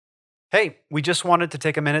Hey, we just wanted to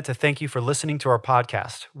take a minute to thank you for listening to our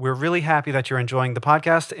podcast. We're really happy that you're enjoying the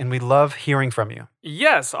podcast, and we love hearing from you.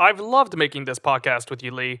 Yes, I've loved making this podcast with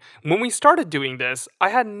you, Lee. When we started doing this, I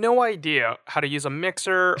had no idea how to use a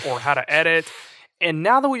mixer or how to edit. And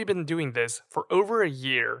now that we've been doing this for over a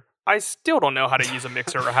year, I still don't know how to use a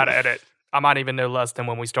mixer or how to edit. I might even know less than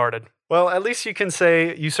when we started. Well, at least you can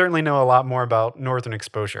say you certainly know a lot more about Northern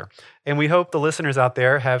Exposure. And we hope the listeners out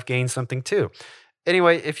there have gained something too.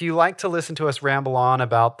 Anyway, if you like to listen to us ramble on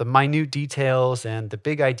about the minute details and the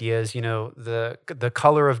big ideas, the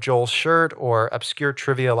color of Joel's shirt or obscure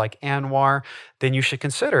trivia like Anwar, then you should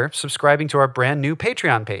consider subscribing to our brand new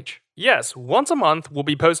Patreon page. Yes, once a month, we'll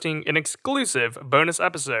be posting an exclusive bonus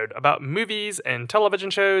episode about movies and television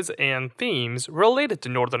shows and themes related to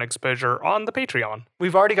Northern Exposure on the Patreon.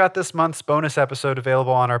 We've already got this month's bonus episode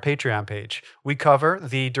available on our Patreon page. We cover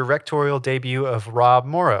the directorial debut of Rob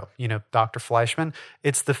Morrow, Dr. Fleischman.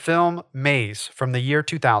 It's the film Maze from the year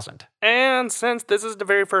 2000. And since this is the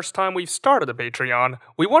very first time we've started a Patreon,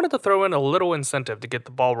 we wanted to throw in a little incentive to get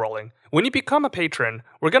the ball rolling. When you become a patron,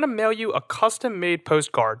 we're going to mail you a custom-made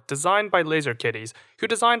postcard designed by Laser Kitties, who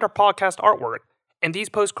designed our podcast artwork. And these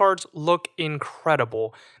postcards look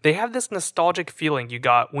incredible. They have this nostalgic feeling you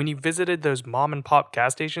got when you visited those mom-and-pop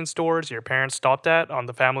gas station stores your parents stopped at on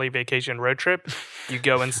the family vacation road trip. You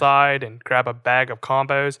go inside and grab a bag of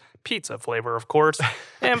combos, pizza flavor of course,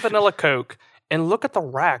 and vanilla Coke. And look at the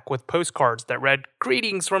rack with postcards that read,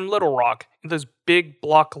 "Greetings from Little Rock," in those big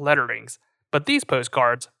block letterings. But these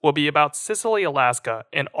postcards will be about Sicily, Alaska,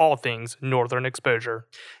 and all things Northern Exposure.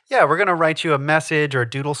 Yeah, we're going to write you a message or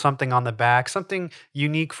doodle something on the back, something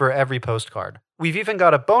unique for every postcard. We've even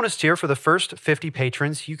got a bonus tier for the first 50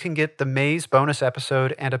 patrons. You can get the Maze bonus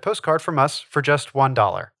episode and a postcard from us for just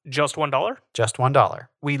 $1. Just $1? Just $1.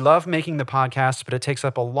 We love making the podcast, but it takes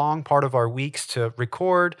up a long part of our weeks to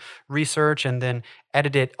record, research, and then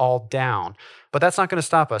edit it all down. But that's not going to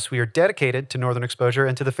stop us. We are dedicated to Northern Exposure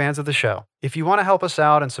and to the fans of the show. If you want to help us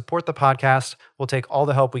out and support the podcast, we'll take all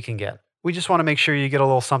the help we can get. We just want to make sure you get a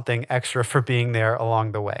little something extra for being there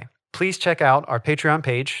along the way. Please check out our Patreon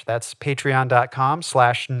page. That's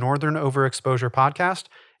patreon.com/Northern Overexposure Podcast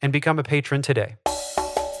and become a patron today.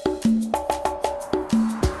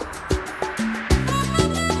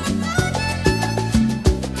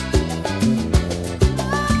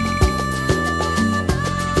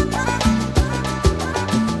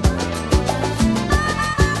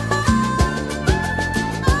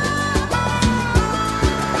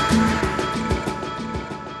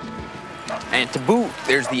 And to boot,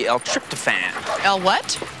 there's the L-tryptophan. L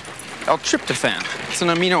what? L-tryptophan. It's an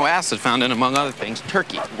amino acid found in, among other things,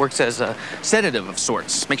 turkey. It works as a sedative of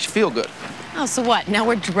sorts. Makes you feel good. Oh, so what? Now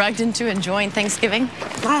we're drugged into enjoying Thanksgiving?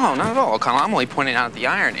 No, not at all, Colin. I'm only pointing out the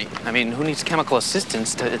irony. I mean, who needs chemical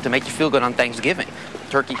assistance to make you feel good on Thanksgiving?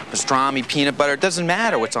 Turkey, pastrami, peanut butter, it doesn't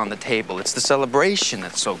matter what's on the table. It's the celebration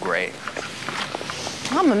that's so great.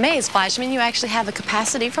 I'm amazed, Fleischman. You actually have the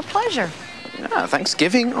capacity for pleasure. Yeah,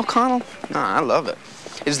 Thanksgiving, O'Connell? No, I love it.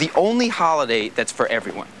 It's the only holiday that's for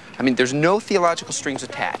everyone. I mean, there's no theological strings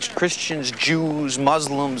attached. Christians, Jews,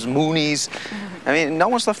 Muslims, Moonies. I mean, no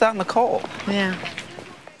one's left out in the cold. Yeah.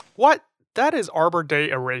 What? That is Arbor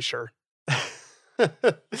Day erasure.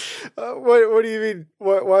 What do you mean?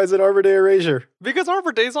 Why is it Arbor Day erasure? Because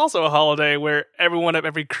Arbor Day is also a holiday where everyone of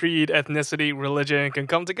every creed, ethnicity, religion can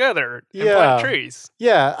come together and plant trees.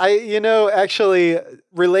 Yeah, actually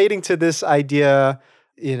relating to this idea,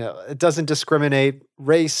 it doesn't discriminate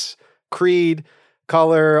race, creed,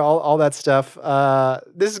 color, all that stuff.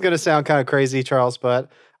 This is going to sound kind of crazy, Charles, but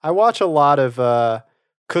I watch a lot of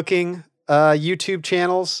cooking YouTube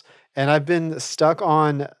channels, and I've been stuck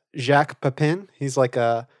on Jacques Pepin. He's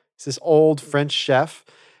this old French chef.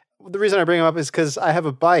 The reason I bring him up is because I have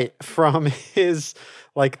a bite from his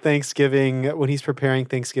Thanksgiving when he's preparing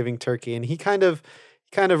Thanksgiving turkey, and he kind of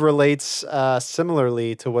relates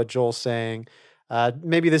similarly to what Joel's saying.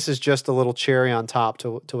 Maybe this is just a little cherry on top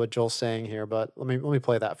to what Joel's saying here, but let me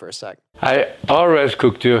play that for a sec. I always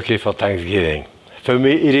cook turkey for Thanksgiving. For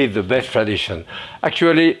me, it is the best tradition.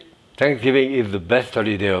 Actually, Thanksgiving is the best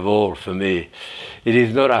holiday of all for me. It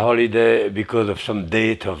is not a holiday because of some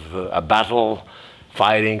date of a battle,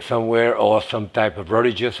 fighting somewhere, or some type of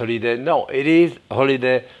religious holiday. No, it is a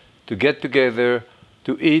holiday to get together,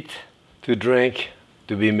 to eat, to drink,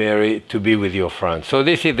 to be merry, to be with your friends. So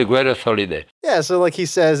this is the greatest holiday. Yeah, so like he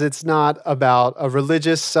says, it's not about a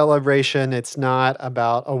religious celebration. It's not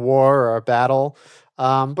about a war or a battle.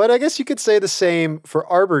 But I guess you could say the same for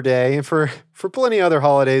Arbor Day and for plenty of other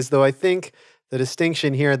holidays, though I think the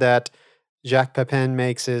distinction here that Jacques Pepin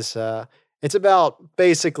makes is It's about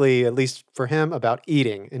basically, at least for him, about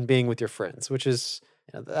eating and being with your friends, which is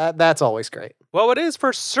that's always great. Well, it is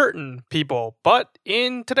for certain people, but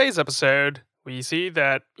in today's episode, we see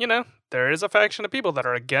that, there is a faction of people that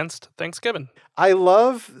are against Thanksgiving. I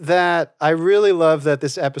really love that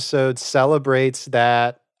this episode celebrates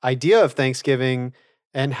that idea of Thanksgiving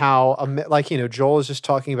and how, Joel is just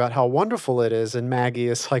talking about how wonderful it is. And Maggie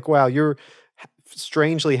is like, wow, you're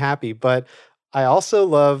strangely happy. But I also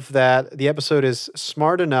love that the episode is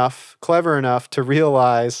smart enough, clever enough to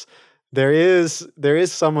realize there is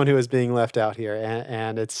someone who is being left out here,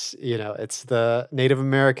 and it's it's the Native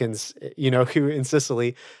Americans who in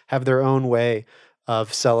Sicily have their own way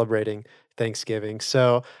of celebrating Thanksgiving.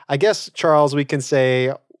 So I guess, Charles, we can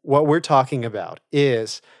say what we're talking about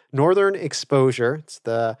is Northern Exposure. It's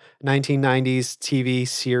the 1990s TV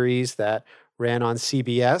series that ran on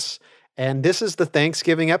CBS, and this is the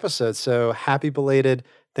Thanksgiving episode. So happy belated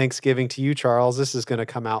Thanksgiving to you, Charles. This is going to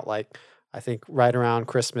come out I think right around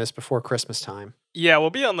Christmas, before Christmas time. Yeah,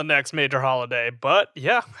 we'll be on the next major holiday, but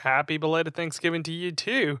yeah, happy belated Thanksgiving to you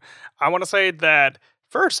too. I want to say that,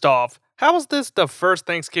 first off, how is this the first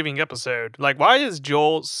Thanksgiving episode? Why is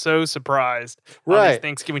Joel so surprised on this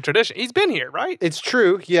Thanksgiving tradition? He's been here, right? It's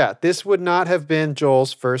true, yeah. This would not have been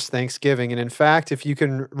Joel's first Thanksgiving. And in fact, if you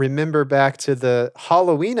can remember back to the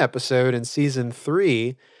Halloween episode in season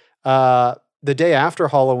 3, the day after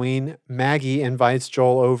Halloween, Maggie invites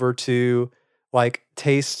Joel over to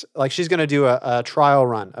taste, she's going to do a trial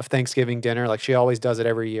run of Thanksgiving dinner. She always does it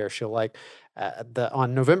every year. She'll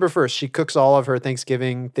on November 1st, she cooks all of her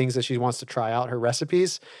Thanksgiving things that she wants to try out, her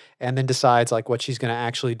recipes, and then decides what she's going to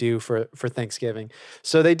actually do for Thanksgiving.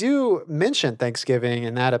 So they do mention Thanksgiving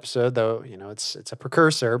in that episode, though, it's a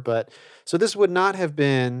precursor, but so this would not have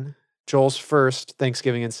been Joel's first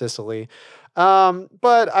Thanksgiving in Sicily.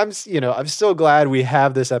 But I'm still glad we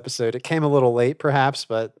have this episode. It came a little late, perhaps,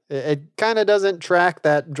 but it kind of doesn't track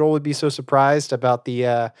that Joel would be so surprised about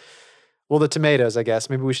the tomatoes, I guess.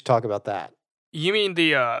 Maybe we should talk about that. You mean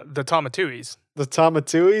the tomatuis? The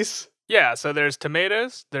tomatuis? Yeah, so there's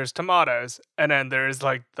tomatoes, there's tomatoes, and then there's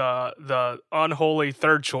the unholy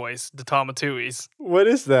third choice, the tomatuis. What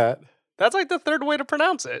is that? That's the third way to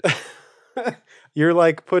pronounce it.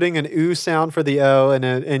 You're putting an oo sound for the O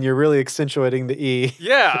and you're really accentuating the E.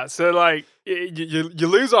 Yeah, so you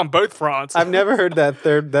lose on both fronts. I've never heard that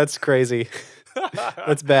third. That's crazy.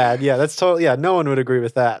 That's bad. Yeah, that's totally, no one would agree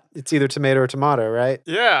with that. It's either tomato or tomato, right?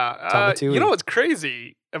 Yeah. You know what's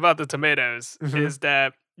crazy about the tomatoes is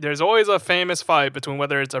that there's always a famous fight between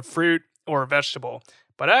whether it's a fruit or a vegetable.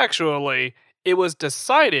 But actually, it was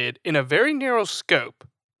decided in a very narrow scope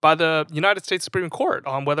by the United States Supreme Court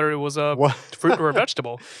on whether it was a fruit or a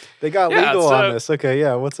vegetable. They got legal on this. Okay,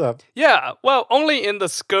 yeah, what's up? Yeah, well, only in the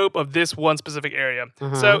scope of this one specific area.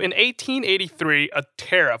 So in 1883, a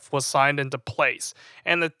tariff was signed into place,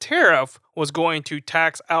 and the tariff was going to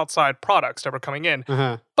tax outside products that were coming in.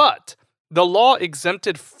 But the law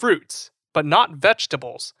exempted fruits, but not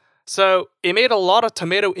vegetables. So it made a lot of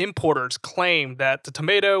tomato importers claim that the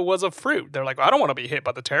tomato was a fruit. They're like, I don't want to be hit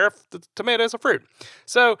by the tariff. The tomato is a fruit.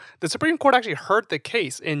 So the Supreme Court actually heard the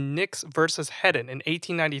case in Nix versus Hedden in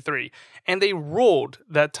 1893, and they ruled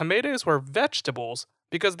that tomatoes were vegetables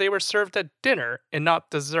because they were served at dinner and not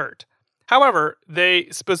dessert. However, they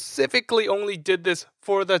specifically only did this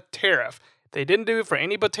for the tariff. They didn't do it for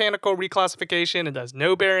any botanical reclassification. It has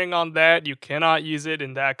no bearing on that. You cannot use it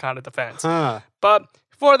in that kind of defense. But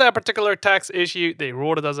for that particular tax issue, they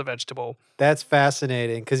ruled it as a vegetable. That's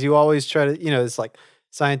fascinating because you always try to, it's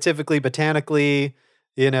scientifically, botanically,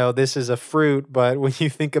 this is a fruit. But when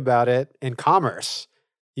you think about it in commerce,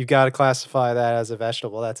 you've got to classify that as a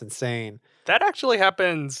vegetable. That's insane. That actually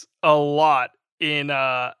happens a lot in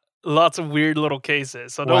lots of weird little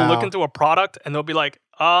cases. So they'll look into a product and they'll be like,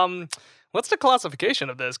 what's the classification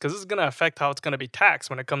of this? Because this is going to affect how it's going to be taxed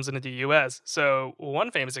when it comes into the U.S. So one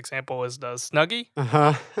famous example is the Snuggie.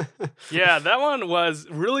 Yeah, that one was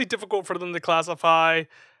really difficult for them to classify.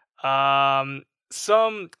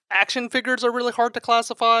 Some action figures are really hard to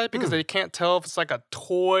classify because they can't tell if it's a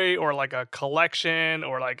toy or a collection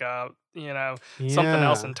or something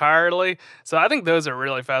else entirely. So I think those are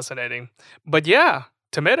really fascinating. But yeah,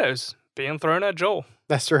 tomatoes being thrown at Joel.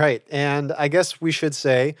 That's right. And I guess we should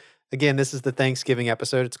say, again, this is the Thanksgiving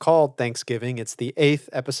episode. It's called Thanksgiving. It's the 8th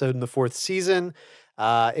episode in the 4th season.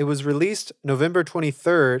 It was released November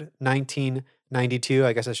 23rd, 1992.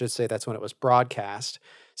 I guess I should say that's when it was broadcast.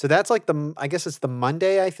 So that's I guess it's the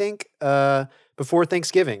Monday, I think, before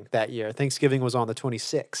Thanksgiving that year. Thanksgiving was on the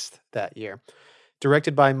 26th that year.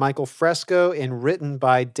 Directed by Michael Fresco and written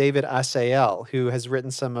by David Asael, who has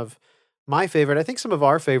written some of my favorite, I think some of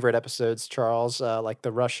our favorite episodes, Charles, like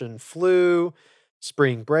the Russian flu,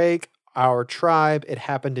 Spring Break, Our Tribe, It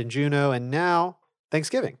Happened in Juneau, and now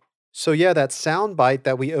Thanksgiving. So yeah, that sound bite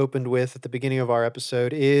that we opened with at the beginning of our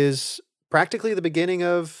episode is practically the beginning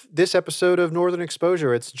of this episode of Northern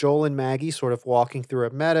Exposure. It's Joel and Maggie sort of walking through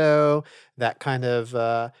a meadow that kind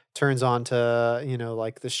of turns onto,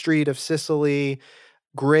 like the street of Sicily.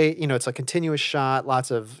 Great, it's a continuous shot.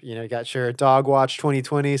 Lots of, you got your Dog Watch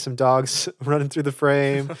 2020, some dogs running through the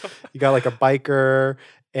frame. You got like a biker.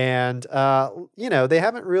 And, they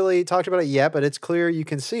haven't really talked about it yet, but it's clear you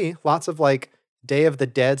can see lots of like Day of the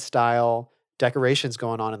Dead style decorations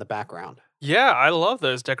going on in the background. Yeah, I love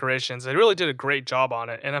those decorations. They really did a great job on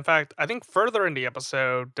it. And in fact, I think further in the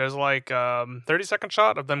episode, there's like 30-second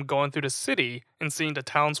shot of them going through the city and seeing the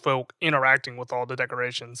townsfolk interacting with all the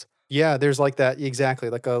decorations. Yeah, there's like that, exactly,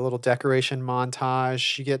 like a little decoration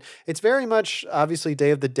montage. It's very much obviously Day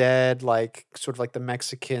of the Dead, like sort of like the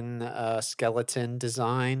Mexican skeleton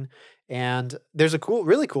design. And there's a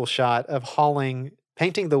really cool shot of Holling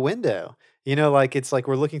painting the window. Like it's like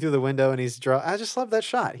we're looking through the window and I just love that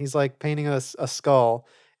shot. He's like painting a skull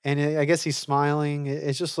and I guess he's smiling.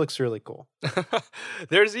 It just looks really cool.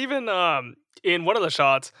 There's even, in one of the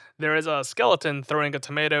shots, there is a skeleton throwing a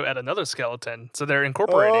tomato at another skeleton. So they're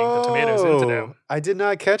incorporating the tomatoes into them. I did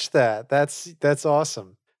not catch that. That's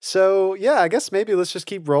awesome. So yeah, I guess maybe let's just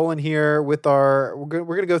keep rolling here with we're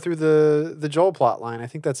going to go through the Joel plot line. I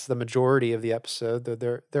think that's the majority of the episode.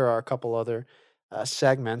 There are a couple other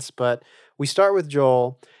segments, but we start with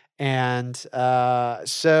Joel, and I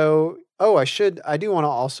do want to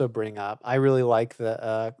also bring up, I really like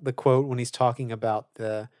the quote when he's talking about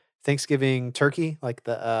the Thanksgiving turkey, like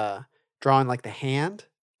the drawing like the hand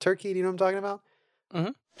turkey. Do you know what I'm talking about?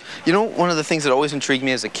 Mm-hmm. One of the things that always intrigued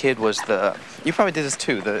me as a kid was you probably did this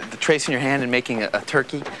too, the tracing your hand and making a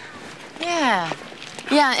turkey. Yeah,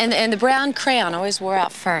 and the brown crayon always wore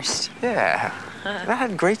out first. Yeah, that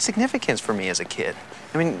had great significance for me as a kid.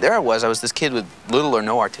 I mean, there I was this kid with little or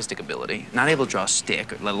no artistic ability, not able to draw a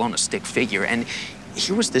stick, let alone a stick figure, and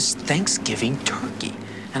here was this Thanksgiving turkey,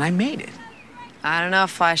 and I made it. I don't know,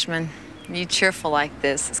 Fleischman. You cheerful like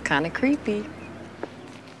this is kind of creepy.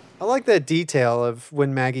 I like that detail of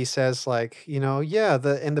when Maggie says like,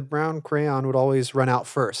 the brown crayon would always run out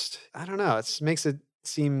first. I don't know. It makes it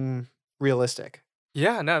seem realistic.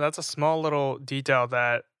 Yeah, no, that's a small little detail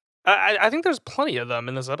that I think there's plenty of them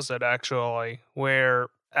in this episode, actually, where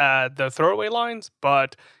the throwaway lines,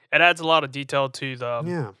 but it adds a lot of detail to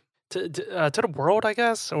the to the world, I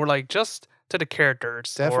guess, or like just to the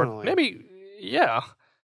characters. Definitely. Or maybe, yeah.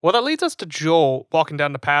 Well, that leads us to Joel walking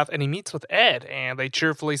down the path, and he meets with Ed, and they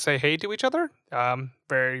cheerfully say hey to each other.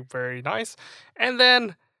 Very, very nice. And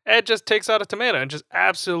then Ed just takes out a tomato and just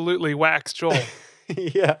absolutely whacks Joel.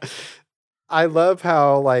 Yeah. I love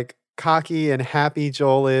how like cocky and happy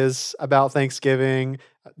Joel is about Thanksgiving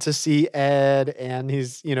to see Ed, and he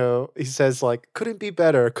says like, couldn't be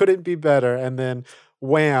better. And then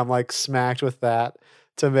wham, like smacked with that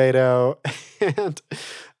tomato. And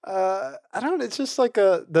I don't know, it's just like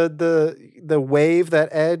the wave that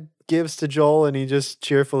Ed gives to Joel, and he just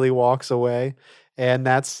cheerfully walks away. And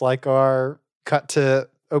that's like our cut to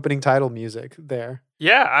opening title music there.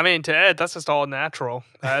 Yeah, I mean, to Ed, that's just all natural.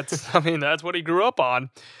 That's what he grew up on.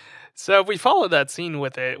 So if we follow that scene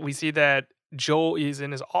with it, we see that Joel is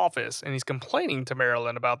in his office and he's complaining to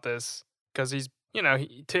Marilyn about this because he's,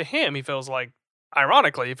 to him, he feels like,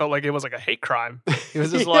 ironically, he felt like it was like a hate crime. He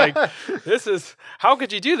was just like, how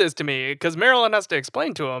could you do this to me? Because Marilyn has to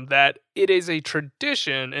explain to him that it is a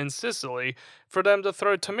tradition in Sicily for them to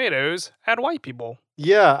throw tomatoes at white people.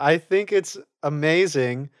 Yeah, I think it's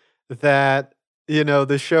amazing that,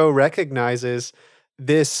 the show recognizes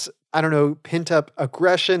this, pent up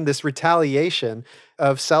aggression, this retaliation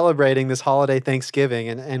of celebrating this holiday Thanksgiving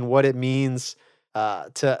and what it means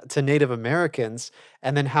to Native Americans,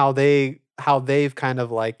 and then how they've kind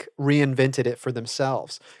of like reinvented it for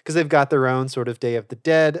themselves, because they've got their own sort of Day of the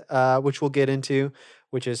Dead, which we'll get into,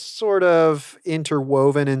 which is sort of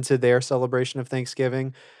interwoven into their celebration of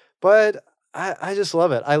Thanksgiving. But I just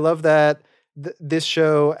love it. I love that this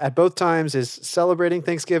show at both times is celebrating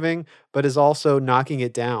Thanksgiving, but is also knocking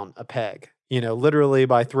it down a peg, literally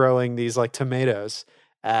by throwing these like tomatoes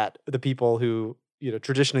at the people who,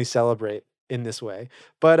 traditionally celebrate in this way.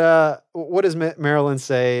 But what does Marilyn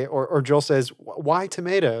say, or Joel says, why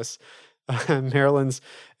tomatoes? Marilyn's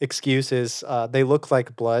excuse is they look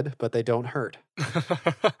like blood, but they don't hurt.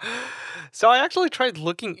 So I actually tried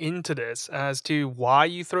looking into this as to why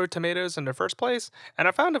you throw tomatoes in the first place, and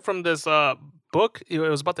I found it from this book. It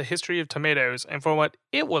was about the history of tomatoes, and from what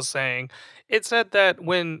it was saying, it said that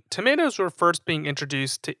when tomatoes were first being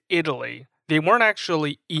introduced to Italy, they weren't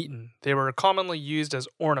actually eaten. They were commonly used as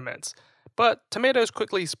ornaments. But tomatoes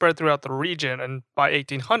quickly spread throughout the region, and by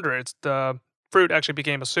 1800s, the fruit actually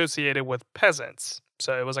became associated with peasants.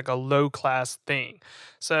 So it was like a low class thing.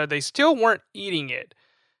 So they still weren't eating it.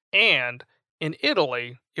 And in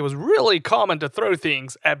Italy, it was really common to throw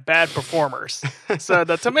things at bad performers. So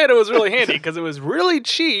the tomato was really handy because it was really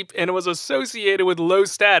cheap and it was associated with low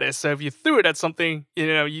status. So if you threw it at something,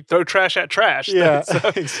 you throw trash at trash. Yeah,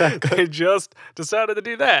 So exactly. they just decided to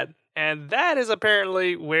do that. And that is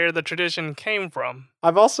apparently where the tradition came from.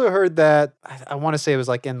 I've also heard that, I want to say it was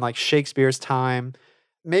like in like Shakespeare's time,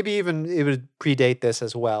 maybe even it would predate this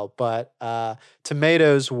as well, but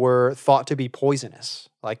tomatoes were thought to be poisonous.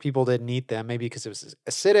 Like people didn't eat them, maybe because it was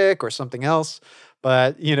acidic or something else.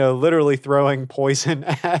 But, literally throwing poison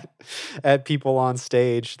at people on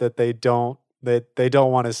stage that they don't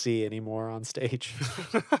want to see anymore on stage.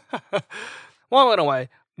 Well, in a way,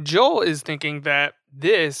 Joel is thinking that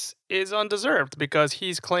this is undeserved because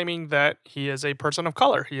he's claiming that he is a person of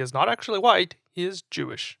color. He is not actually white, he is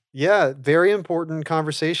Jewish. Yeah, very important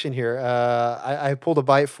conversation here. I pulled a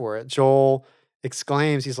bite for it. Joel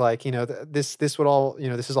exclaims, he's like, this would all,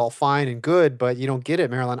 this is all fine and good, but you don't get it,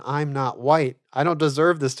 Marilyn. I'm not white. I don't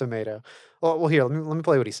deserve this tomato. Well, here, let me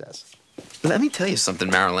play what he says. Let me tell you something,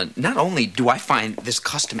 Marilyn. Not only do I find this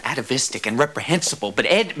custom atavistic and reprehensible, but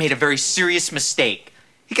Ed made a very serious mistake.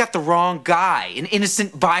 He got the wrong guy, an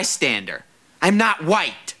innocent bystander. I'm not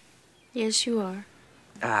white. Yes, you are.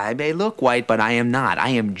 I may look white, but I am not. I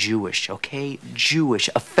am Jewish, okay? Jewish,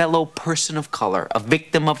 a fellow person of color, a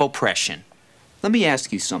victim of oppression. Let me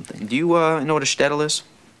ask you something. Do you know what a shtetl is?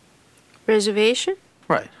 Reservation?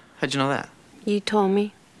 Right. How'd you know that? You told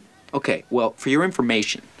me. Okay, well, for your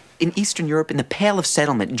information, in Eastern Europe, in the Pale of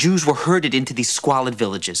Settlement, Jews were herded into these squalid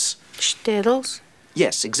villages. Shtetls?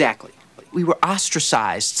 Yes, exactly. We were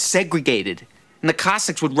ostracized, segregated, and the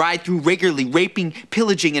Cossacks would ride through regularly, raping,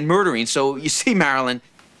 pillaging, and murdering. So, you see, Marilyn,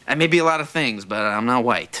 I may be a lot of things, but I'm not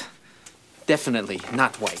white. Definitely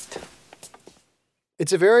not white.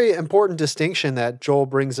 It's a very important distinction that Joel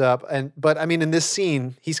brings up, but I mean, in this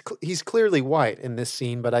scene, he's clearly white in this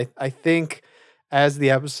scene. But I think as the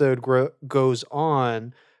episode goes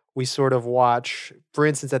on, we sort of watch, for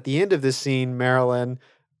instance, at the end of this scene, Marilyn,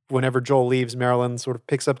 whenever Joel leaves, Marilyn sort of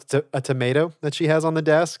picks up a tomato that she has on the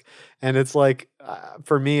desk, and it's like,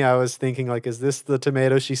 for me, I was thinking like, is this the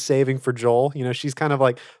tomato she's saving for Joel? She's kind of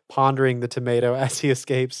like pondering the tomato as he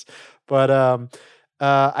escapes. But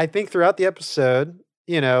I think throughout the episode,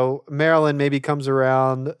 Marilyn maybe comes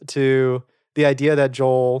around to the idea that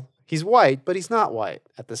Joel, he's white, but he's not white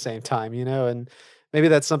at the same time, and maybe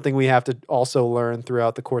that's something we have to also learn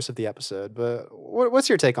throughout the course of the episode. But what's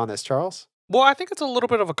your take on this, Charles? Well, I think it's a little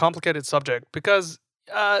bit of a complicated subject because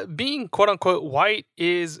being quote unquote white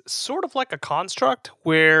is sort of like a construct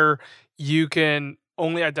where you can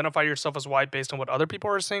only identify yourself as white based on what other people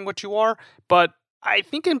are saying what you are. But I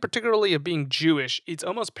think in particularly of being Jewish, it's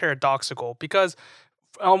almost paradoxical because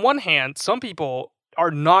on one hand, some people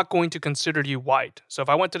are not going to consider you white. So if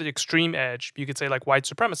I went to the extreme edge, you could say like white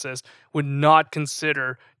supremacists would not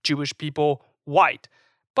consider Jewish people white.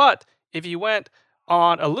 But if you went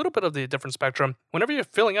on a little bit of the different spectrum, whenever you're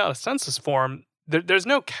filling out a census form, there's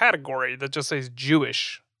no category that just says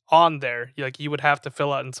Jewish on there. You would have to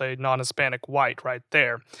fill out and say non-Hispanic white right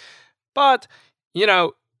there. But,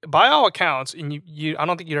 by all accounts, and I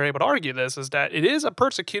don't think you're able to argue this, is that it is a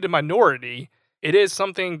persecuted minority. It is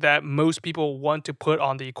something that most people want to put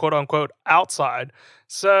on the quote-unquote outside.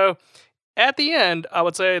 So at the end, I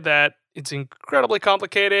would say that it's incredibly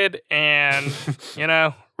complicated and,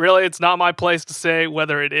 really it's not my place to say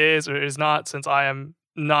whether it is or is not, since I am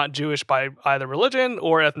not Jewish by either religion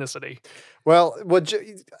or ethnicity. Well,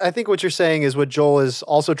 I think what you're saying is what Joel is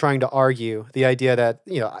also trying to argue, the idea that,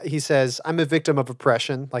 he says, I'm a victim of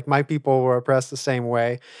oppression, like my people were oppressed the same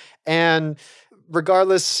way. And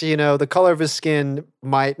regardless, the color of his skin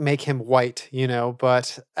might make him white,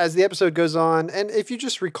 but as the episode goes on, and if you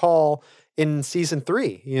just recall in season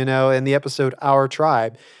 3, in the episode Our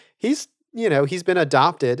Tribe, he's been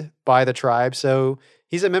adopted by the tribe. So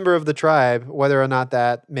he's a member of the tribe, whether or not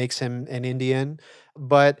that makes him an Indian.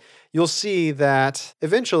 But you'll see that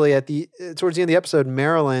eventually towards the end of the episode,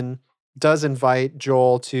 Marilyn does invite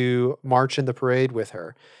Joel to march in the parade with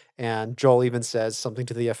her. And Joel even says something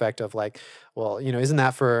to the effect of like, well, isn't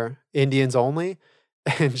that for Indians only?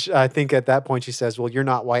 And I think at that point she says, "Well, you're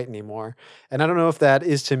not white anymore." And I don't know if that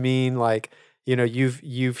is to mean like,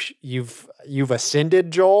 you've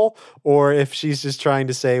ascended, Joel, or if she's just trying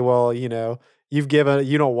to say, well, you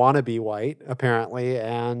don't want to be white apparently,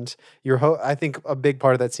 and I think a big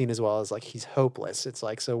part of that scene as well is like he's hopeless. It's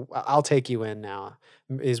like, so I'll take you in now,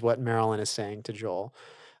 is what Marilyn is saying to Joel.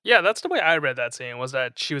 Yeah, that's the way I read that scene, was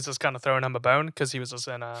that she was just kind of throwing him a bone because he was just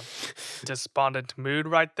in a despondent mood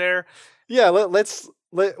right there. Yeah, let's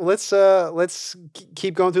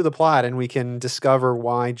keep going through the plot, and we can discover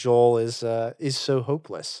why Joel is so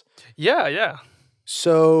hopeless. Yeah.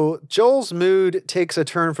 So Joel's mood takes a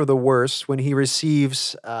turn for the worse when he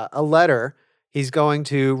receives a letter. He's going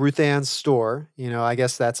to Ruth Ann's store. I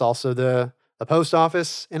guess that's also the post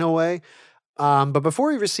office in a way. But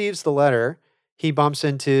before he receives the letter, he bumps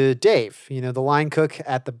into Dave, the line cook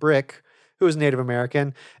at the Brick, who is Native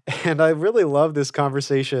American. And I really love this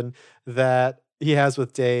conversation that he has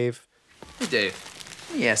with Dave. Hey, Dave,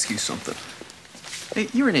 let me ask you something. Hey,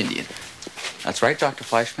 you're an Indian. That's right, Dr.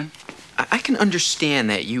 Fleischman. I can understand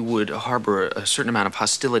that you would harbor a certain amount of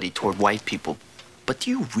hostility toward white people, but do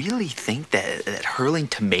you really think that hurling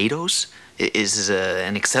tomatoes is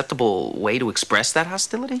an acceptable way to express that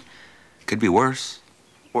hostility? Could be worse.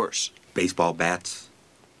 Worse. Baseball bats,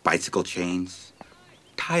 bicycle chains,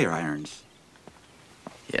 tire irons.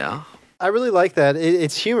 Yeah. I really like that.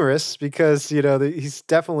 It's humorous because,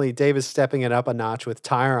 Dave is stepping it up a notch with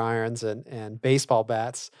tire irons and baseball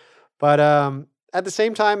bats. But at the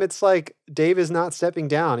same time, it's like Dave is not stepping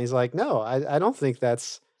down. He's like, no, I don't think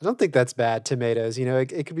that's bad, tomatoes.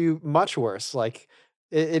 It could be much worse. Like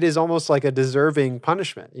it is almost like a deserving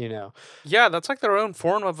punishment, Yeah, that's like their own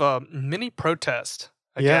form of a mini protest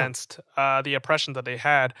against the oppression that they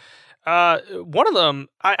had. One of them,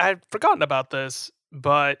 I'd forgotten about this,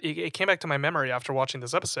 but it came back to my memory after watching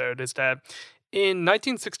this episode, is that in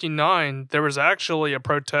 1969, there was actually a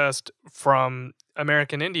protest from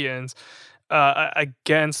American Indians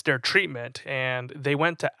against their treatment, and they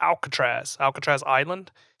went to Alcatraz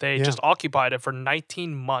Island. They just occupied it for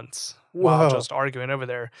 19 months while just arguing over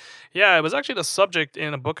there. Yeah, it was actually the subject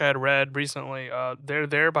in a book I had read recently. They're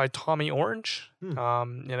There by Tommy Orange.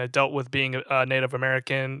 And it dealt with being a Native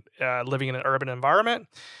American living in an urban environment.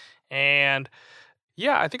 And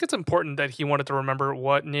yeah, I think it's important that he wanted to remember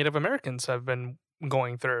what Native Americans have been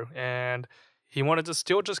going through, and he wanted to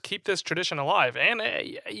still just keep this tradition alive. And,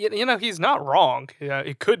 he's not wrong.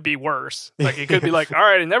 It could be worse. Like, it could be like, all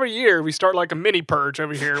right, and every year we start like a mini purge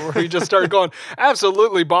over here where we just start going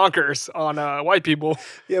absolutely bonkers on white people.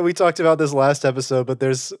 Yeah, we talked about this last episode, but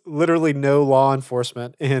there's literally no law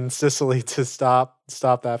enforcement in Sicily to stop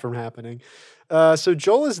that from happening. So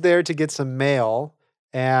Joel is there to get some mail,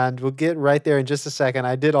 and we'll get right there in just a second.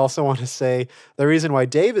 I did also want to say the reason why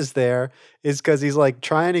Dave is there is because he's like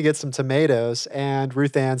trying to get some tomatoes, and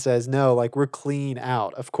Ruth Ann says, no, like we're clean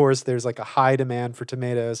out. Of course, there's like a high demand for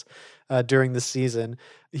tomatoes during the season.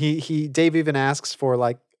 Dave even asks for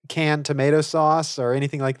like canned tomato sauce or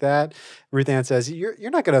anything like that. Ruth Ann says,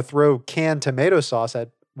 you're not going to throw canned tomato sauce at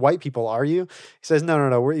white people, are you? He says,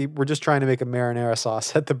 no, we're just trying to make a marinara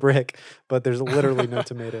sauce at the Brick, but there's literally no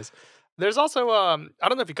tomatoes. There's also, I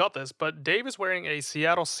don't know if you got this, but Dave is wearing a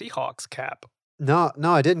Seattle Seahawks cap. No,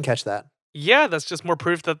 I didn't catch that. Yeah, that's just more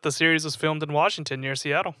proof that the series was filmed in Washington near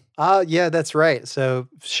Seattle. Yeah, that's right. So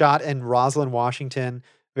shot in Roslyn, Washington,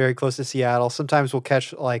 very close to Seattle. Sometimes we'll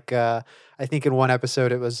catch like, I think in one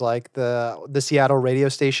episode it was like the Seattle radio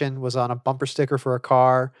station was on a bumper sticker for a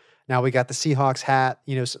car. Now we got the Seahawks hat.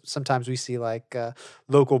 Sometimes we see like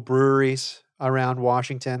local breweries around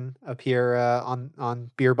Washington appear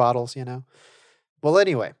on beer bottles, Well,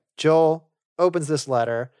 anyway, Joel opens this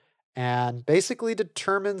letter and basically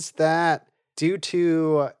determines that due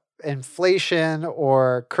to inflation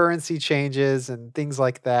or currency changes and things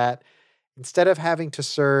like that, instead of having to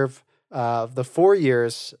serve the 4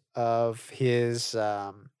 years of his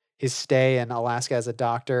stay in Alaska as a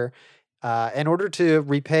doctor, in order to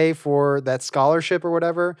repay for that scholarship or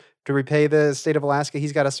whatever, to repay the state of Alaska,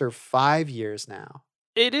 he's got to serve 5 years now.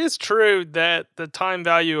 It is true that the time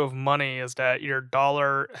value of money is that your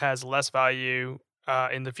dollar has less value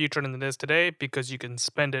in the future than it is today because you can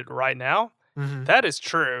spend it right now. Mm-hmm. That is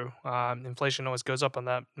true. Inflation always goes up in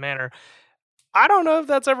that manner. I don't know if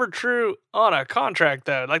that's ever true on a contract,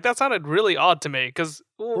 though. Like, that sounded really odd to me because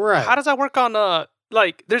how does that work on,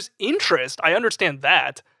 there's interest. I understand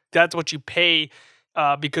that. That's what you pay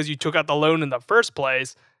because you took out the loan in the first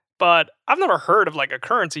place. But I've never heard of like a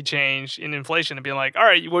currency change in inflation and being like, all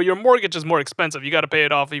right, well, your mortgage is more expensive. You got to pay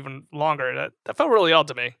it off even longer. That felt really odd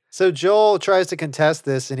to me. So Joel tries to contest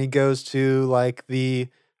this, and he goes to like the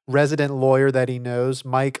resident lawyer that he knows,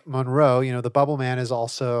 Mike Monroe. You know, the Bubble Man is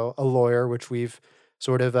also a lawyer, which we've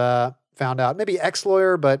sort of found out. Maybe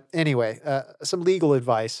ex-lawyer, but anyway, some legal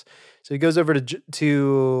advice. So he goes over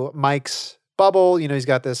to Mike's bubble. You know, he's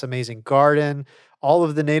got this amazing garden. All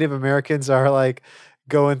of the Native Americans are like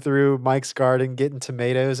going through Mike's garden, getting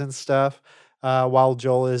tomatoes and stuff while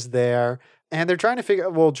Joel is there. And they're trying to figure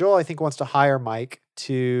out, well, Joel, I think, wants to hire Mike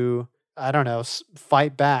to, I don't know,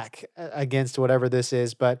 fight back against whatever this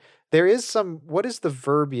is. But there is what is the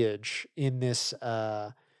verbiage in this?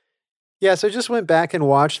 Yeah, so I just went back and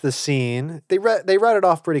watched the scene. They read it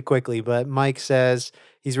off pretty quickly, but Mike says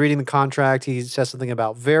he's reading the contract. He says something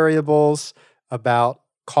about variables, about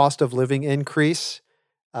cost of living increase,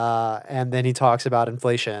 and then he talks about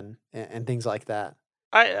inflation and things like that.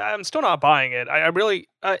 I'm still not buying it.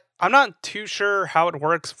 I'm not too sure how it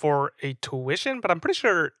works for a tuition, but I'm pretty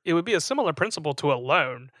sure it would be a similar principle to a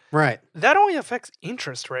loan. Right. That only affects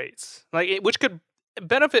interest rates, which could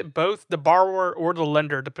benefit both the borrower or the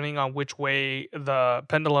lender, depending on which way the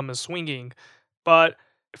pendulum is swinging. But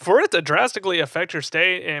for it to drastically affect your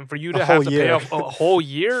stay and for you to have to pay off a whole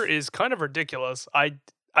year is kind of ridiculous.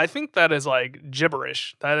 I think that is like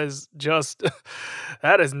gibberish. That is just,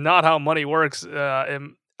 that is not how money works. I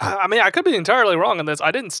mean, I could be entirely wrong on this.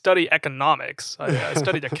 I didn't study economics. I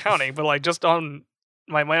studied accounting, but like just on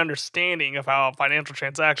my understanding of how financial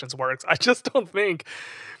transactions works, I just don't think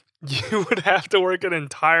you would have to work an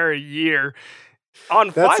entire year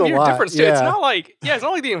on 5-year difference. Too. Yeah. It's not like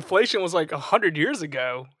the inflation was like 100 years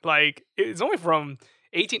ago. Like it's only from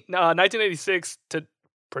 1986 to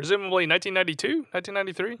presumably 1992,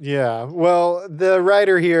 1993. Yeah. Well, the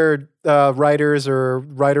writer here, writers or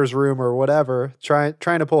writer's room or whatever, trying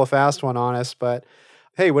to pull a fast one on us. But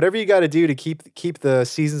hey, whatever you got to do to keep the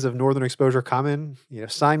seasons of Northern Exposure coming, you know,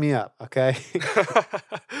 sign me up. Okay.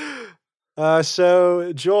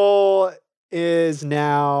 So Joel is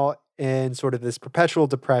now in sort of this perpetual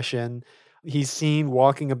depression. He's seen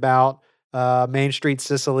walking about Main Street,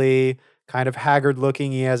 Sicily, kind of haggard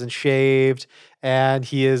looking. He hasn't shaved, and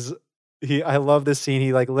I love this scene.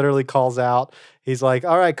 He like literally calls out. He's like,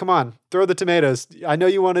 "All right, come on, throw the tomatoes. I know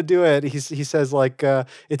you want to do it." He says like,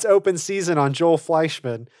 "It's open season on Joel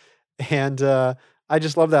Fleischman," and I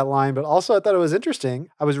just love that line. But also, I thought it was interesting.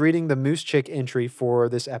 I was reading the Moose Chick entry for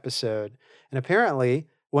this episode, and apparently,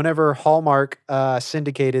 whenever Hallmark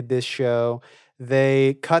syndicated this show,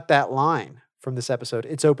 they cut that line from this episode.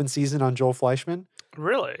 It's open season on Joel Fleischman.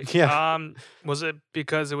 Really? Yeah. Was it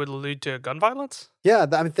because it would lead to gun violence? Yeah,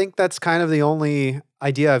 I think that's kind of the only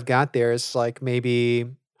idea I've got there is like maybe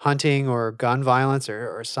hunting or gun violence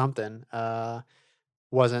or something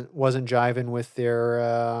wasn't jiving with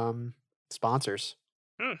their sponsors.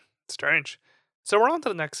 Strange. So we're on to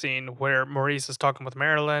the next scene where Maurice is talking with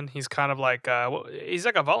Marilyn. He's kind of like he's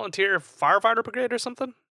like a volunteer firefighter brigade or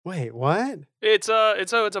something. Wait, what? It's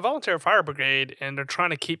a volunteer fire brigade, and they're trying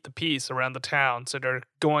to keep the peace around the town. So they're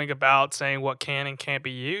going about saying what can and can't be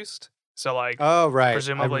used. So like, oh right,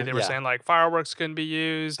 presumably they were saying like fireworks couldn't be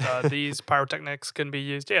used, these pyrotechnics couldn't be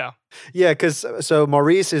used. Yeah, yeah, because so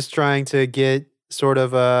Maurice is trying to get sort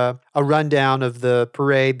of a rundown of the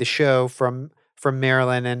parade, the show from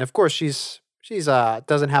Marilyn, and of course she's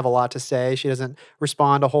doesn't have a lot to say. She doesn't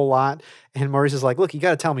respond a whole lot. And Maurice is like, "Look, you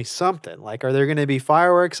got to tell me something. Like, are there going to be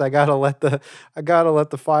fireworks? I gotta let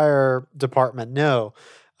the fire department know."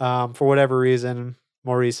 For whatever reason,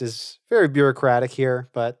 Maurice is very bureaucratic here,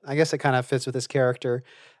 but I guess it kind of fits with his character.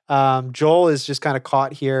 Joel is just kind of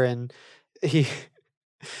caught here, and he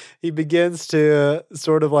begins to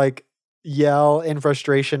sort of like yell in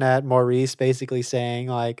frustration at Maurice, basically saying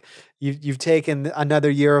like, "You've taken another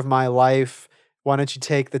year of my life. Why don't you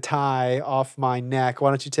take the tie off my neck? Why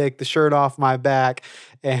don't you take the shirt off my back?"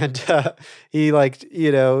 And he like,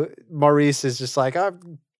 you know, Maurice is just like,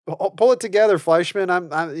 "Pull it together, Fleischman."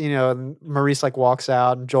 I'm, you know, and Maurice like walks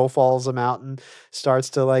out, and Joel follows him out and starts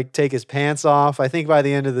to like take his pants off. I think by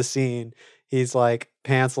the end of the scene, he's like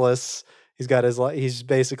pantsless. He's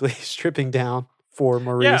basically stripping down for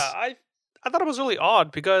Maurice. Yeah, I thought it was really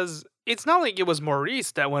odd because it's not like it was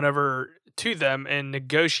Maurice that went over to them and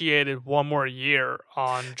negotiated one more year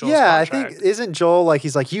on Joel's contract. I think, isn't Joel like,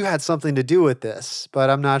 he's like, "You had something to do with this," but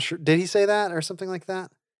I'm not sure. Did he say that or something like that?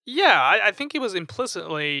 Yeah, I think he was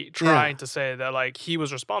implicitly trying to say that like he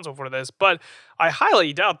was responsible for this, but I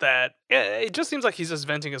highly doubt that. It just seems like he's just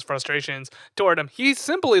venting his frustrations toward him. He's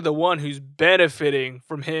simply the one who's benefiting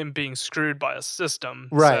from him being screwed by a system.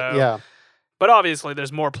 Right, so, yeah. But obviously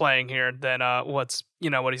there's more playing here than what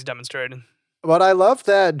he's demonstrated. But I love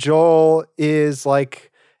that Joel is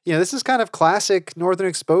like, This is kind of classic Northern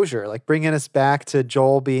Exposure, like bringing us back to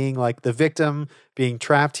Joel being like the victim, being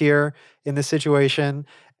trapped here in this situation.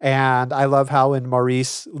 And I love how when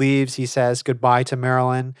Maurice leaves, he says goodbye to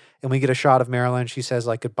Marilyn. And we get a shot of Marilyn. She says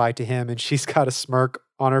like goodbye to him. And she's got a smirk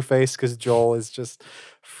on her face because Joel is just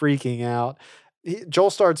freaking out. Joel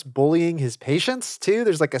starts bullying his patients too.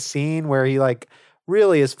 There's like a scene where he like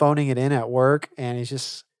really is phoning it in at work. And he's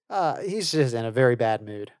just in a very bad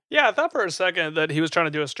mood. Yeah, I thought for a second that he was trying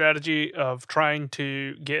to do a strategy of trying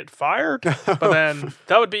to get fired, but then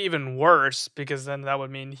that would be even worse because then that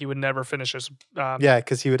would mean he would never finish his.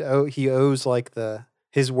 Because he owes like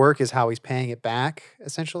his work is how he's paying it back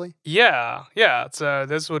essentially. Yeah. So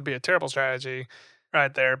this would be a terrible strategy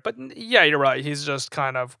right there. But yeah, you're right. He's just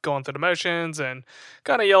kind of going through the motions and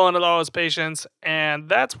kind of yelling at all his patients, and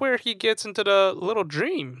that's where he gets into the little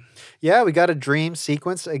dream. Yeah, we got a dream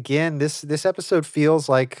sequence again. This episode feels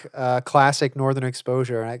like classic Northern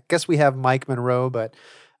Exposure. And I guess we have Mike Monroe, but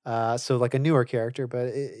so like a newer character.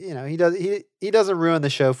 But he doesn't ruin the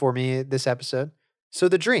show for me this episode. So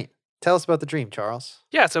the dream. Tell us about the dream, Charles.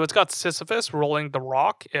 Yeah, so it's got Sisyphus rolling the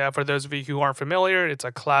rock. For those of you who aren't familiar, it's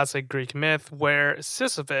a classic Greek myth where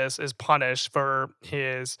Sisyphus is punished for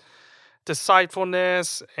his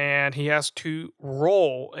deceitfulness, and he has to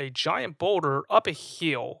roll a giant boulder up a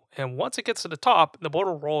hill. And once it gets to the top, the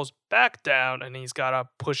boulder rolls back down, and he's got to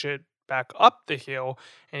push it back up the hill,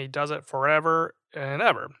 and he does it forever and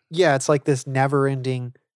ever. Yeah, it's like this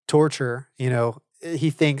never-ending torture,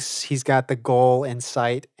 He thinks he's got the goal in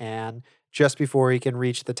sight, and just before he can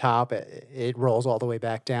reach the top, it rolls all the way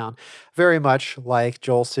back down. Very much like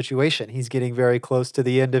Joel's situation. He's getting very close to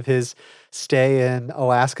the end of his stay in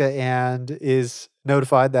Alaska and is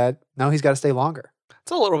notified that, no, he's got to stay longer.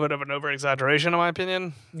 It's a little bit of an over-exaggeration, in my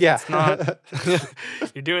opinion. Yeah. It's not.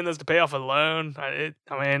 You're doing this to pay off a loan.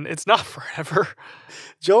 It's not forever.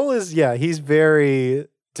 Joel is, he's very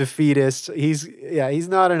defeatist. He's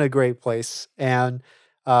not in a great place. And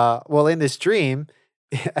in this dream,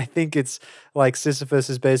 I think it's like Sisyphus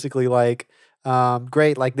is basically like,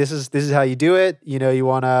 great, like this is how you do it. You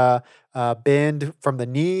want to bend from the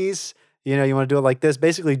knees. You want to do it like this.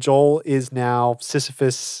 Basically, Joel is now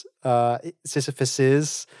Sisyphus's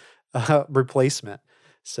replacement.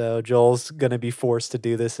 So Joel's going to be forced to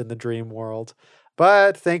do this in the dream world.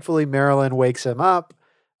 But thankfully, Marilyn wakes him up.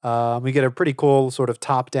 We get a pretty cool sort of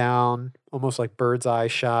top-down, almost like bird's eye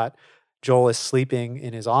shot. Joel is sleeping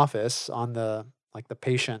in his office on the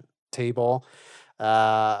patient table. It's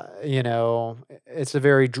a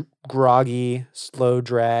very groggy, slow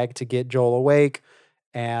drag to get Joel awake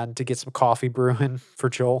and to get some coffee brewing for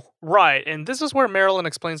Joel. Right, and this is where Marilyn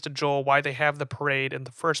explains to Joel why they have the parade in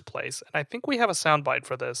the first place. And I think we have a soundbite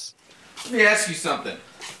for this. Let me ask you something.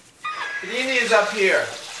 The Indians up here,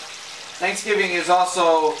 Thanksgiving is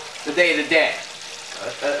also the day of the dead,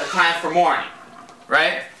 a time for mourning,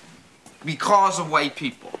 right? Because of white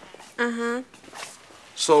people. Uh-huh.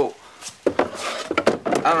 So,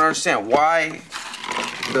 I don't understand why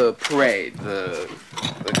the parade, the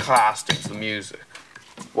costumes, the music.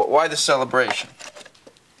 Why the celebration?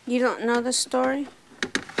 You don't know the story?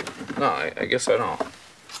 No, I guess I don't.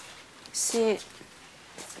 See,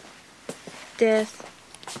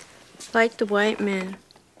 Death, like the white man,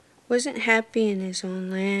 wasn't happy in his own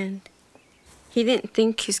land. He didn't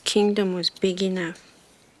think his kingdom was big enough.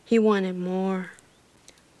 He wanted more.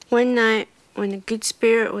 One night, when the good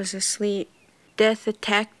spirit was asleep, Death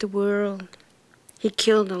attacked the world. He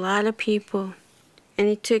killed a lot of people, and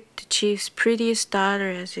he took the chief's prettiest daughter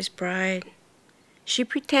as his bride. She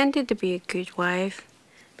pretended to be a good wife,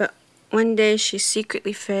 but one day she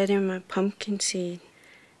secretly fed him a pumpkin seed.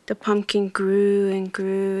 The pumpkin grew and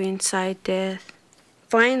grew inside Death.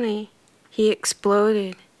 Finally, he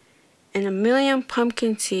exploded, and 1,000,000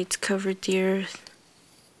 pumpkin seeds covered the earth.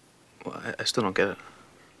 Well, I still don't get it.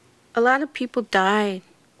 A lot of people died,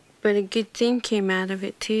 but a good thing came out of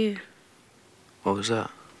it too. What was that?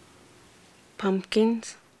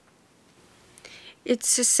 Pumpkins.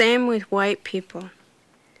 It's the same with white people.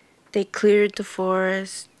 They cleared the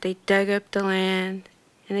forest, they dug up the land,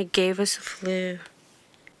 and they gave us a flu.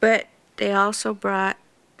 But they also brought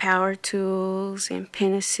power tools and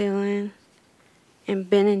penicillin and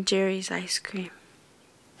Ben & Jerry's ice cream.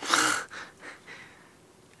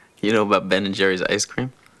 You know about Ben & Jerry's ice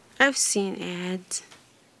cream? I've seen ads.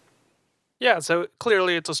 Yeah, so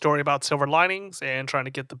clearly it's a story about silver linings and trying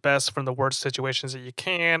to get the best from the worst situations that you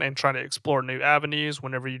can and trying to explore new avenues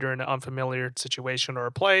whenever you're in an unfamiliar situation or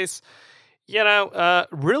a place.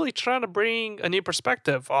 Really trying to bring a new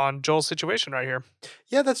perspective on Joel's situation right here.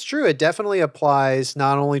 Yeah, that's true. It definitely applies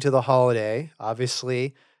not only to the holiday,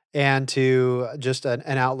 obviously, and to just an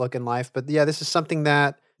outlook in life. But yeah, this is something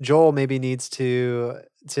that Joel maybe needs to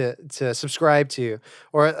subscribe to,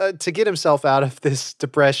 or to get himself out of this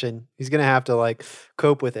depression. He's going to have to like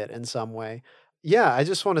cope with it in some way. Yeah, I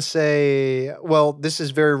just want to say, well, this is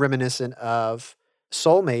very reminiscent of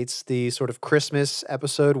Soulmates, the sort of Christmas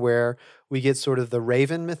episode where we get sort of the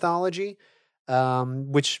Raven mythology,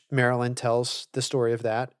 which Marilyn tells the story of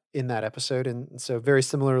that in that episode. And so very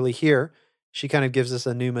similarly here, she kind of gives us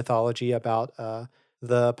a new mythology about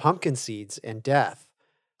the pumpkin seeds and death.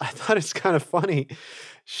 I thought it's kind of funny.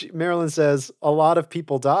 Marilyn says, a lot of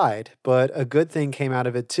people died, but a good thing came out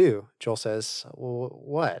of it too. Joel says, well,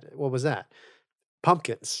 what? What was that?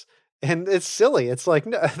 Pumpkins. And it's silly. It's like,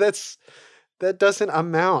 no, that doesn't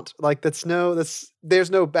amount. Like there's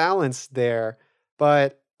no balance there.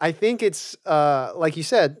 But I think it's, like you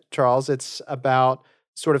said, Charles, it's about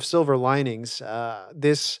sort of silver linings.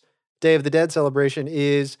 This Day of the Dead celebration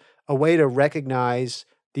is a way to recognize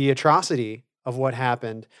the atrocity of what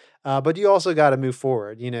happened. But you also got to move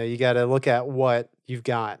forward. You know, you got to look at what you've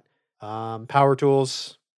got. Power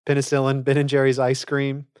tools, penicillin, Ben & Jerry's ice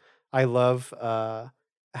cream. I love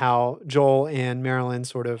how Joel and Marilyn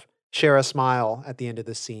sort of share a smile at the end of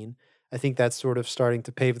the scene. I think that's sort of starting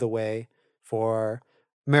to pave the way for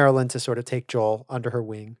Marilyn to sort of take Joel under her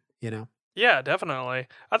wing, you know? Yeah, definitely.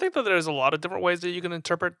 I think that there's a lot of different ways that you can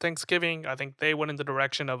interpret Thanksgiving. I think they went in the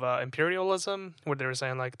direction of imperialism, where they were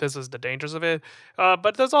saying, like, this is the dangers of it.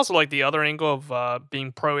 But there's also, like, the other angle of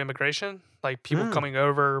being pro-immigration, like people coming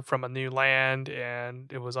over from a new land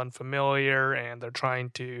and it was unfamiliar and they're trying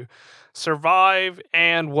to survive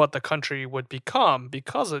and what the country would become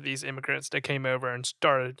because of these immigrants that came over and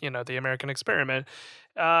started, the American experiment.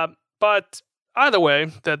 But either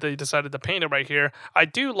way, that they decided to paint it right here, I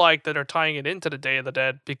do like that they're tying it into the Day of the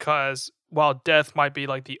Dead because while death might be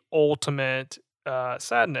like the ultimate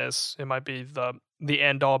sadness, it might be the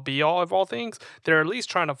end all be all of all things, they're at least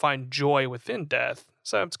trying to find joy within death.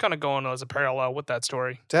 So it's kind of going as a parallel with that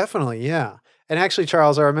story. Definitely, yeah. And actually,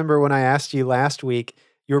 Charles, I remember when I asked you last week,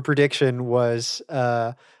 your prediction was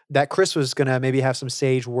that Chris was going to maybe have some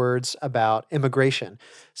sage words about immigration.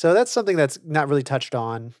 So that's something that's not really touched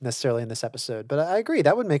on necessarily in this episode. But I agree,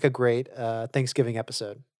 that would make a great Thanksgiving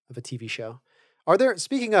episode of a TV show.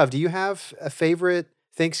 Speaking of, do you have a favorite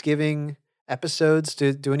Thanksgiving episodes?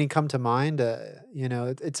 Do any come to mind?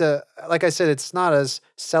 It's like I said, it's not as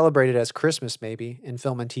celebrated as Christmas maybe in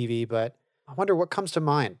film and TV, but I wonder what comes to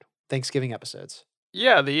mind. Thanksgiving episodes.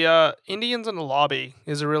 Yeah, the Indians in the Lobby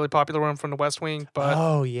is a really popular one from the West Wing,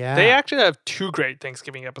 but they actually have two great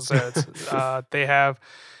Thanksgiving episodes. They have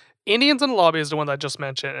Indians in the Lobby is the one that I just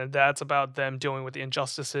mentioned, and that's about them dealing with the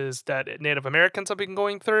injustices that Native Americans have been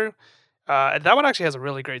going through. And that one actually has a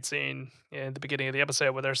really great scene in the beginning of the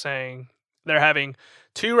episode where they're saying they're having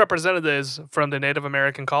two representatives from the Native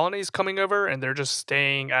American colonies coming over, and they're just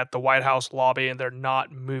staying at the White House lobby, and they're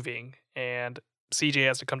not moving. And CJ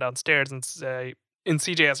has to come downstairs and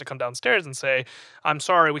say, I'm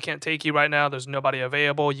sorry, we can't take you right now. There's nobody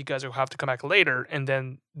available. You guys will have to come back later. And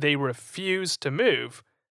then they refuse to move.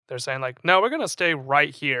 They're saying like, no, we're going to stay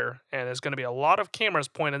right here. And there's going to be a lot of cameras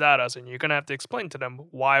pointed at us. And you're going to have to explain to them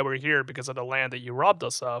why we're here because of the land that you robbed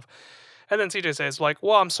us of. And then CJ says like,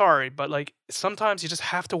 well, I'm sorry, but like sometimes you just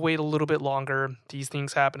have to wait a little bit longer. These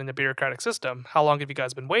things happen in the bureaucratic system. How long have you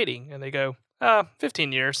guys been waiting? And they go,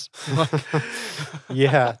 15 years.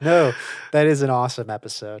 Yeah, no, that is an awesome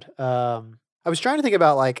episode. I was trying to think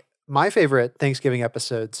about like my favorite Thanksgiving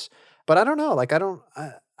episodes, but I don't know. Like I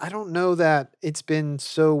don't know that it's been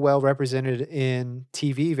so well represented in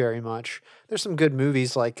TV very much. There's some good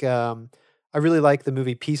movies like I really like the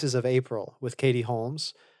movie Pieces of April with Katie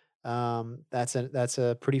Holmes. That's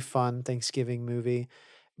a pretty fun Thanksgiving movie.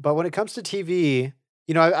 But when it comes to TV,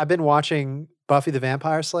 I've been watching Buffy the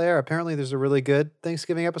Vampire Slayer. Apparently there's a really good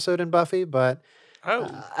Thanksgiving episode in Buffy, but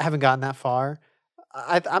I haven't gotten that far.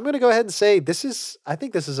 I'm going to go ahead and say I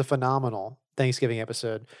think this is a phenomenal Thanksgiving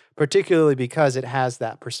episode, particularly because it has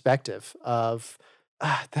that perspective of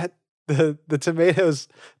that the tomatoes,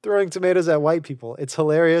 throwing tomatoes at white people. It's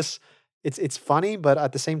hilarious. It's funny, but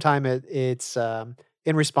at the same time, it's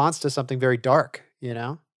in response to something very dark,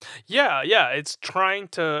 Yeah, it's trying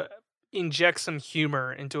to inject some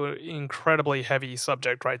humor into an incredibly heavy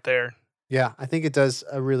subject right there. Yeah, I think it does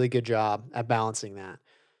a really good job at balancing that.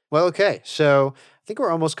 Well, okay, so I think we're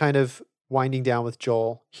almost kind of winding down with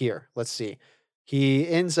Joel here. Let's see. He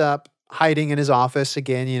ends up hiding in his office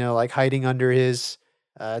again, like hiding under his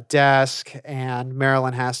desk, and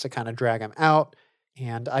Marilyn has to kind of drag him out.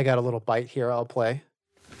 And I got a little bite here I'll play.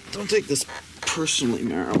 Don't take this personally,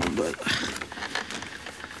 Marilyn, but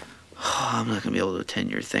I'm not going to be able to attend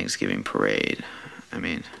your Thanksgiving parade. I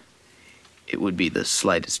mean, it would be the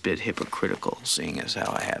slightest bit hypocritical, seeing as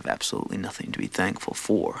how I have absolutely nothing to be thankful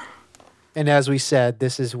for. And as we said,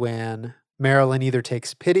 this is when Marilyn either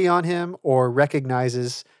takes pity on him or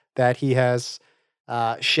recognizes that he has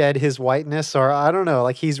shed his whiteness, or I don't know,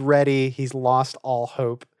 like he's ready, he's lost all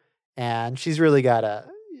hope, and she's really gotta,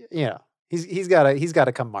 he's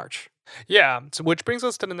gotta come march. Yeah, so which brings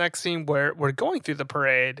us to the next scene where we're going through the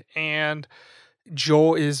parade and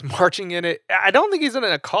Joel is marching in it. I don't think he's in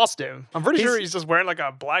a costume. I'm pretty sure he's just wearing like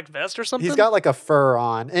a black vest or something. He's got like a fur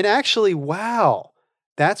on. And actually, wow,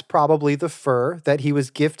 that's probably the fur that he was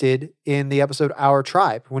gifted in the episode Our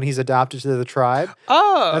Tribe when he's adopted to the tribe.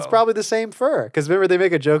 Oh. That's probably the same fur. Because remember, they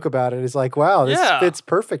make a joke about it. It's like, wow, this fits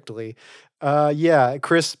perfectly.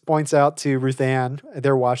 Chris points out to Ruth Ann,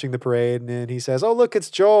 they're watching the parade, and then he says, oh, look, it's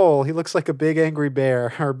Joel. He looks like a big angry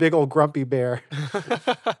bear or a big old grumpy bear.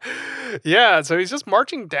 Yeah, so he's just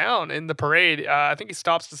marching down in the parade. I think he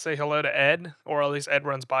stops to say hello to Ed, or at least Ed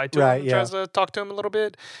runs by to him and tries to talk to him a little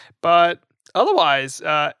bit. But otherwise,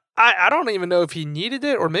 I don't even know if he needed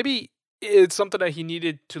it, or maybe it's something that he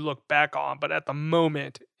needed to look back on, but at the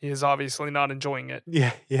moment, he is obviously not enjoying it.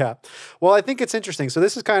 Yeah. Well, I think it's interesting. So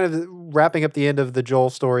this is kind of wrapping up the end of the Joel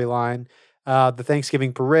storyline. The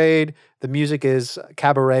Thanksgiving parade. The music is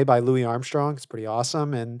Cabaret by Louis Armstrong. It's pretty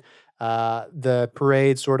awesome. And the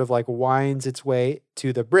parade sort of like winds its way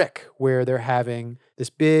to the Brick, where they're having this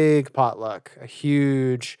big potluck, a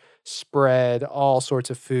huge spread, all sorts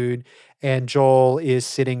of food. And Joel is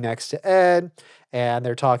sitting next to Ed, and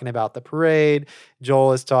they're talking about the parade.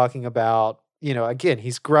 Joel is talking about, again,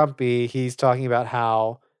 he's grumpy. He's talking about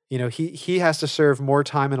how, he has to serve more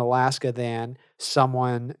time in Alaska than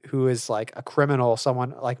someone who is like a criminal,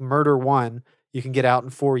 someone like murder one, you can get out in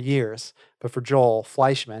 4 years. But for Joel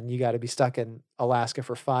Fleischman, you got to be stuck in Alaska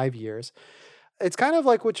for 5 years. It's kind of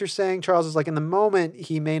like what you're saying, Charles, is like in the moment,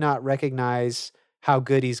 he may not recognize how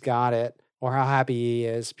good he's got it or how happy he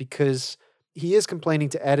is, because he is complaining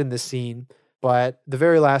to Ed in this scene. But the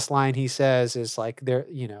very last line he says is like, they're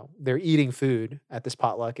eating food at this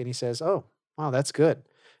potluck. And he says, oh, wow, that's good.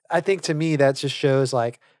 I think to me, that just shows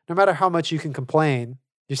like, no matter how much you can complain,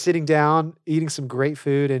 you're sitting down, eating some great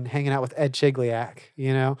food and hanging out with Ed Chigliak,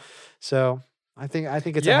 So I think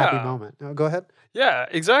it's a happy moment. No, go ahead. Yeah,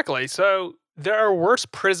 exactly. So there are worse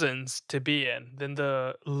prisons to be in than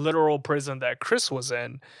the literal prison that Chris was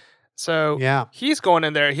in. So he's going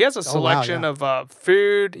in there. He has a selection of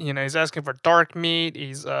food. He's asking for dark meat.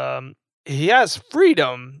 He has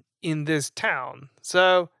freedom in this town.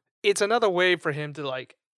 So it's another way for him to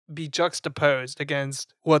like be juxtaposed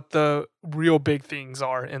against what the real big things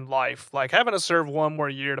are in life. Like having to serve one more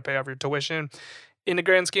year to pay off your tuition. In the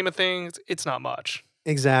grand scheme of things, it's not much.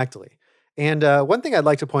 Exactly. And one thing I'd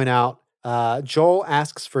like to point out, Joel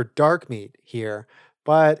asks for dark meat here,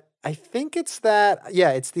 but I think it's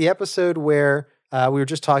it's the episode where we were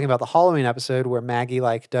just talking about the Halloween episode where Maggie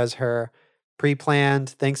like does her pre-planned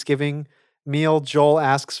Thanksgiving meal. Joel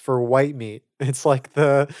asks for white meat. It's like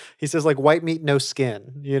he says like white meat, no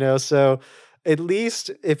skin, so at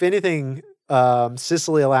least if anything,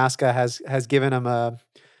 Sicily, Alaska has given him a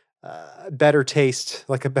better taste,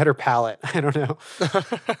 like a better palate. I don't know.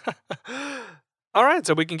 All right.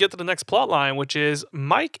 So we can get to the next plot line, which is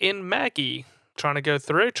Mike and Maggie trying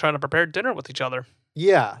to prepare dinner with each other.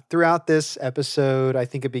 Yeah. Throughout this episode, I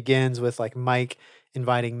think it begins with like Mike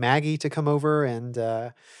inviting Maggie to come over and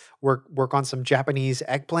work on some Japanese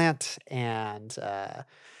eggplant. And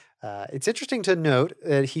it's interesting to note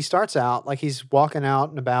that he starts out like he's walking out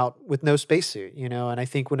and about with no spacesuit, and I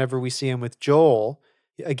think whenever we see him with Joel,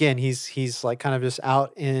 again, he's like kind of just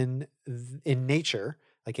out in nature,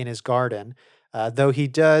 like in his garden, though he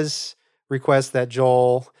does request that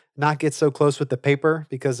Joel not get so close with the paper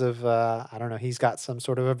because of, I don't know, he's got some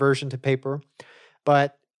sort of aversion to paper.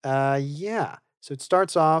 But so it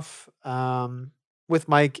starts off with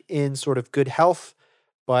Mike in sort of good health.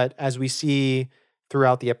 But as we see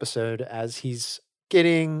throughout the episode, as he's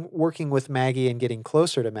working with Maggie and getting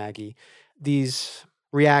closer to Maggie, these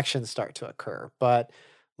reactions start to occur. But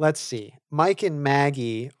let's see. Mike and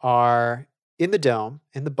Maggie are in the dome,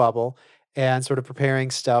 in the bubble, and sort of preparing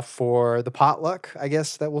stuff for the potluck, I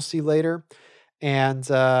guess, that we'll see later. And,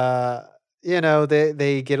 they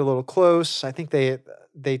get a little close. I think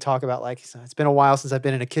they talk about like, it's been a while since I've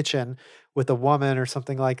been in a kitchen with a woman or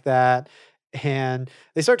something like that. And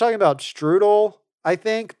they start talking about strudel, I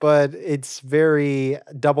think, but it's very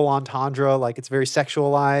double entendre. Like it's very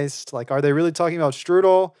sexualized. Like, are they really talking about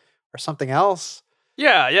strudel or something else?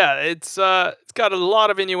 Yeah. It's got a lot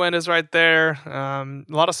of innuendos right there. A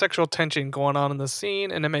lot of sexual tension going on in the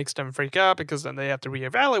scene, and it makes them freak out because then they have to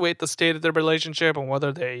reevaluate the state of their relationship and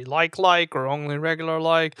whether they like or only regular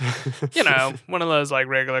like. One of those like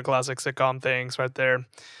regular classic sitcom things right there.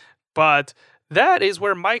 But that is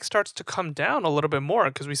where Mike starts to come down a little bit more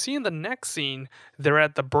because we see in the next scene they're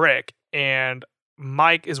at the Brick and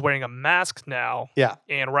Mike is wearing a mask now. Yeah.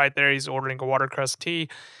 And right there he's ordering a watercress tea.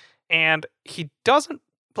 And he doesn't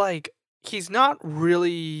he's not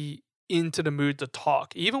really into the mood to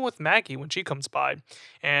talk, even with Maggie when she comes by.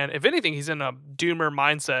 And if anything, he's in a doomer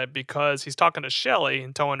mindset because he's talking to Shelly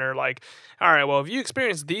and telling her, like, all right, well, if you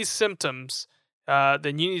experience these symptoms,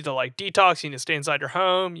 then you need to detox, you need to stay inside your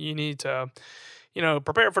home, you need to,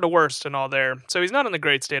 prepare for the worst and all there. So he's not in a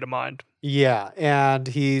great state of mind. Yeah, and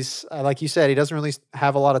he's, like you said, he doesn't really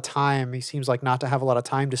have a lot of time. He seems like not to have a lot of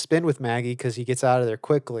time to spend with Maggie because he gets out of there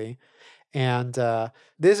quickly. And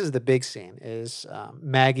this is the big scene, is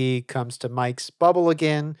Maggie comes to Mike's bubble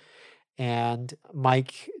again, and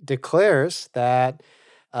Mike declares that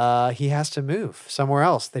he has to move somewhere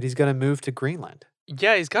else, that he's going to move to Greenland.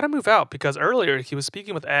 Yeah, he's got to move out because earlier he was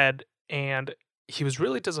speaking with Ed, and he was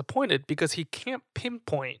really disappointed because he can't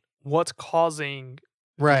pinpoint what's causing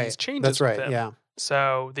these changes. That's right. with him. Yeah.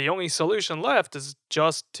 So the only solution left is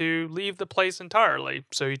just to leave the place entirely.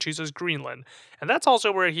 So he chooses Greenland. And that's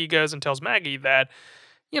also where he goes and tells Maggie that,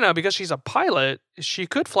 because she's a pilot, she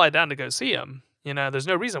could fly down to go see him. There's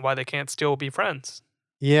no reason why they can't still be friends.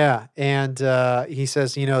 Yeah. And he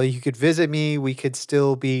says, you could visit me. We could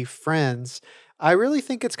still be friends. I really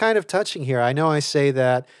think it's kind of touching here. I know I say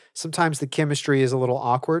that sometimes the chemistry is a little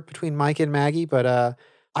awkward between Mike and Maggie, but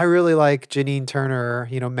I really like Janine Turner,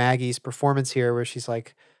 Maggie's performance here, where she's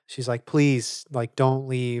like, please, don't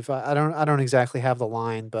leave. I don't exactly have the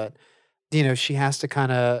line, but she has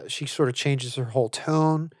to she sort of changes her whole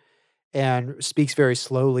tone and speaks very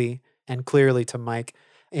slowly and clearly to Mike.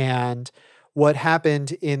 And what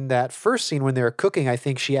happened in that first scene when they were cooking, I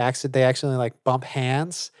think they accidentally bump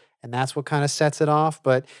hands, and that's what kind of sets it off.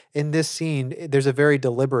 But in this scene, there's a very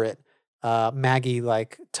deliberate Maggie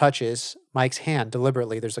touches Mike's hand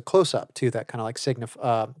deliberately. There's a close up too that kind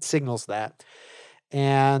of signals that.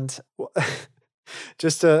 And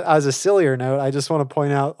just as a sillier note, I just want to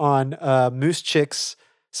point out on Moose Chick's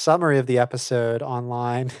summary of the episode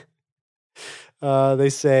online, they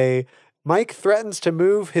say Mike threatens to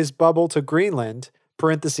move his bubble to Greenland.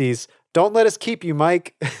 (Parentheses. Don't let us keep you,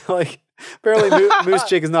 Mike. Apparently, Moose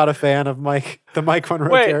Chick is not a fan of Mike, the Mike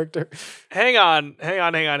Monroe character. Hang on.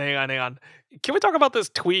 Can we talk about this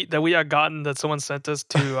tweet that we had gotten that someone sent us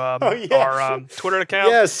to our Twitter account?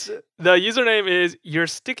 Yes. The username is "You're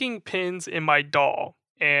sticking pins in my doll,"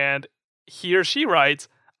 and he or she writes,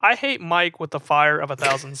 "I hate Mike with the fire of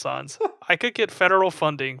 1,000 suns. I could get federal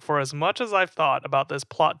funding for as much as I've thought about this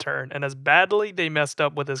plot turn and as badly they messed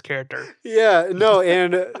up with his character." Yeah, no,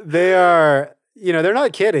 and they are. They're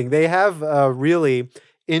not kidding. They have a really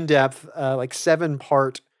in-depth,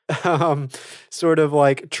 7-part sort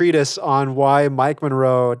of treatise on why Mike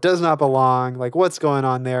Monroe does not belong, what's going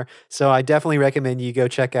on there. So I definitely recommend you go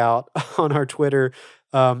check out on our Twitter,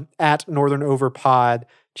 at Northern Overpod.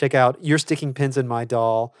 Check out "You're Sticking Pins in My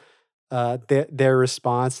Doll." Their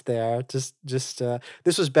response there. Just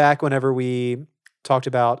this was back whenever we talked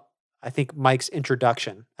about, I think, Mike's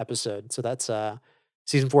introduction episode. So that's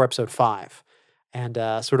season 4, episode 5. And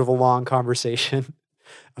sort of a long conversation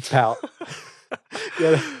about.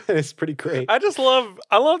 Yeah, it's pretty great. I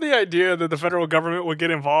love the idea that the federal government would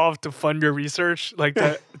get involved to fund your research,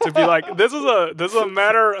 to be like, this is a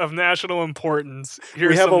matter of national importance.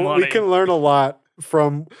 Here's some money. We can learn a lot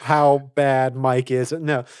from how bad Mike is.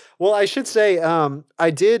 No, well, I should say, I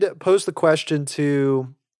did pose the question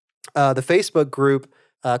to the Facebook group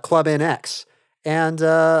Club NX, and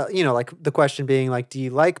the question being do you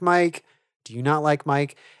like Mike? Do you not like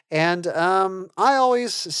Mike? And I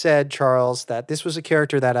always said, Charles, that this was a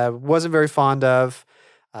character that I wasn't very fond of,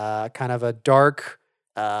 kind of a dark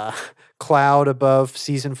cloud above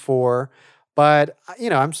season 4. But,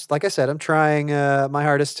 like I said, I'm trying my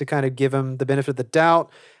hardest to kind of give him the benefit of the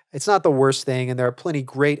doubt. It's not the worst thing, and there are plenty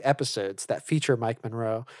great episodes that feature Mike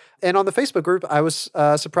Monroe. And on the Facebook group, I was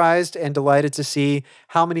surprised and delighted to see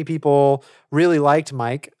how many people really liked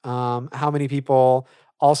Mike, how many people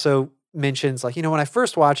also mentions when I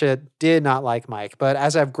first watched it, did not like Mike, but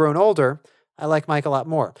as I've grown older, I like Mike a lot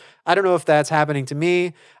more. I don't know if that's happening to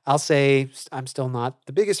me. I'll say I'm still not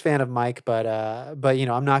the biggest fan of Mike, but I'm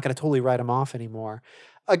not going to totally write him off anymore.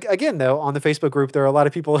 Again, though, on the Facebook group, there are a lot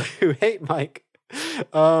of people who hate Mike.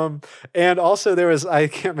 And also there was, I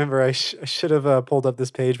can't remember, I should have pulled up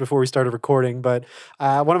this page before we started recording, but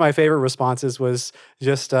one of my favorite responses was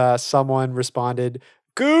just someone responded,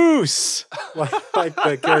 "Goose," like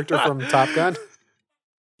the character from Top Gun.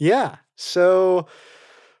 Yeah. So,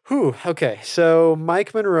 okay. So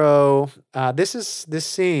Mike Monroe, this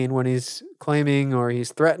scene when he's claiming or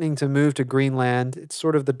he's threatening to move to Greenland. It's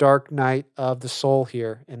sort of the dark night of the soul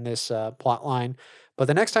here in this plot line. But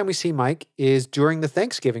the next time we see Mike is during the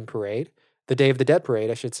Thanksgiving parade, the Day of the Dead parade,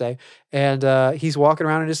 I should say. And he's walking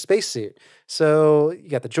around in his spacesuit. So you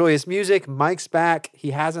got the joyous music. Mike's back.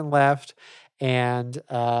 He hasn't left. And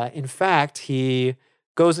in fact, he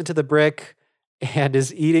goes into the brick and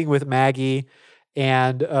is eating with Maggie.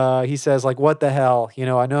 And he says, like, what the hell? I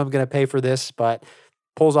know I'm going to pay for this, but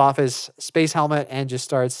pulls off his space helmet and just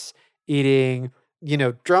starts eating,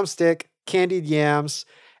 drumstick, candied yams.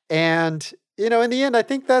 And in the end, I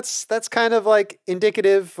think that's kind of like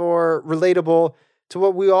indicative or relatable to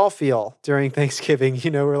what we all feel during Thanksgiving.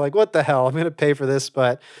 We're like, what the hell? I'm going to pay for this,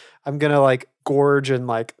 but I'm going to like gorge and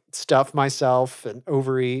like stuff myself and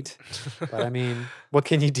overeat. But I mean, what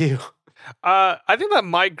can you do? I think that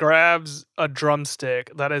Mike grabs a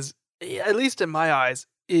drumstick that is, at least in my eyes,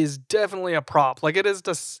 is definitely a prop. Like it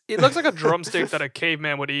looks like a drumstick that a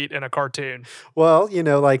caveman would eat in a cartoon. Well,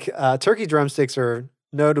 turkey drumsticks are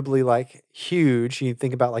notably like huge. You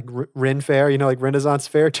think about like Ren Fair, like Renaissance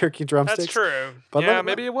Fair turkey drumsticks. That's true. But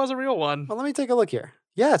maybe it was a real one. Well, let me take a look here.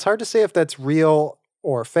 Yeah, it's hard to say if that's real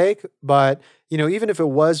or fake, but even if it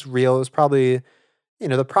was real, it was probably,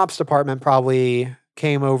 the props department probably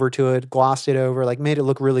came over to it, glossed it over, like made it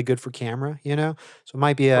look really good for camera, So it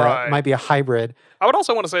might be a hybrid. I would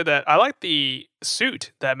also want to say that I like the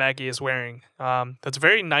suit that Maggie is wearing. That's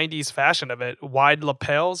very 90s fashion of it. Wide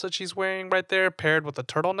lapels that she's wearing right there, paired with a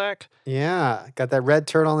turtleneck. Yeah, got that red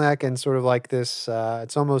turtleneck and sort of like this,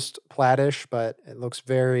 it's almost plaidish, but it looks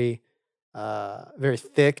very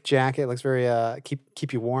thick jacket. It looks very,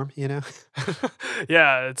 keep you warm,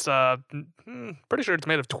 Yeah, it's pretty sure it's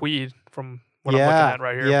made of tweed from what I'm looking at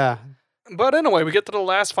right here. Yeah. But anyway, we get to the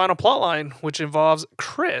last final plot line, which involves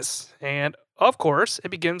Chris. And of course, it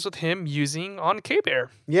begins with him using on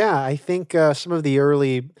K-Bear. Yeah, I think some of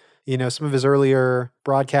his earlier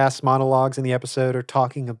broadcast monologues in the episode are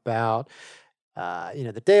talking about,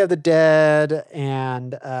 the Day of the Dead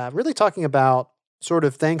and really talking about sort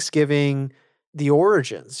of Thanksgiving, the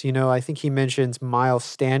origins. I think he mentions Miles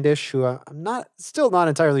Standish, who I'm still not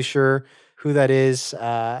entirely sure who that is,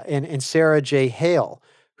 and Sarah J. Hale,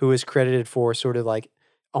 who is credited for sort of like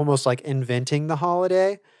almost like inventing the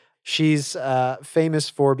holiday. She's famous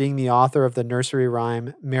for being the author of the nursery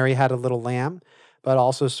rhyme Mary Had a Little Lamb, but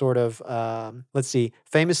also sort of,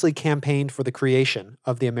 famously campaigned for the creation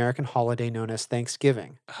of the American holiday known as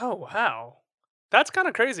Thanksgiving. Oh, wow. That's kind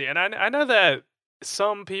of crazy. And I know that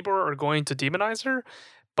some people are going to demonize her,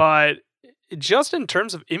 but just in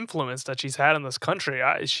terms of influence that she's had in this country,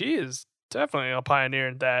 she is definitely a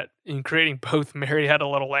pioneer in creating both Mary Had a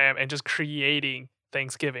Little Lamb and just creating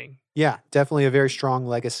Thanksgiving. Yeah, definitely a very strong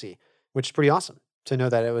legacy, which is pretty awesome to know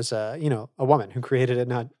that it was a woman who created it,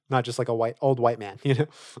 not just like a old white man,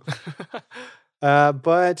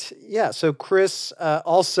 But yeah, so Chris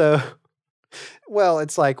also, well,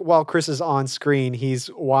 it's like while Chris is on screen, he's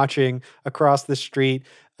watching across the street.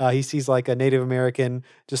 He sees like a Native American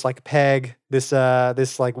just like peg this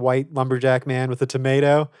like white lumberjack man with a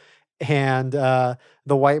tomato. And the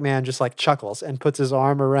white man just like chuckles and puts his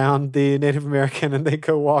arm around the Native American and they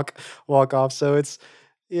go walk off. So it's,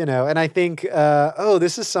 and I think,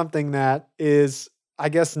 this is something that is, I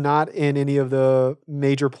guess, not in any of the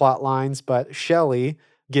major plot lines, but Shelley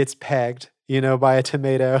gets pegged, by a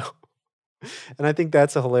tomato. And I think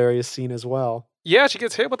that's a hilarious scene as well. Yeah, she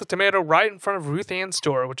gets hit with a tomato right in front of Ruth Ann's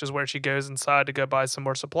store, which is where she goes inside to go buy some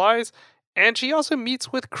more supplies. And she also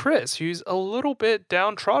meets with Chris, who's a little bit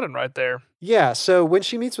downtrodden right there. Yeah, so when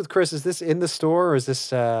she meets with Chris, is this in the store or is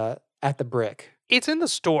this at the brick? It's in the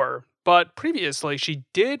store, but previously she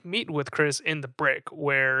did meet with Chris in the brick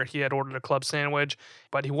where he had ordered a club sandwich,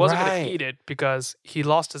 but he wasn't going to eat it because he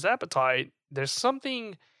lost his appetite.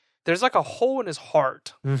 There's like a hole in his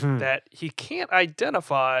heart that he can't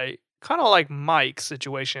identify, kind of like Mike's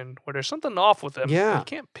situation where there's something off with him. Yeah. He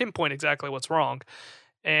can't pinpoint exactly what's wrong.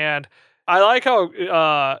 And I like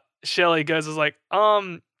how Shelley goes is like,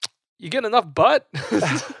 you get enough butt?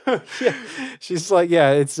 Yeah. She's like,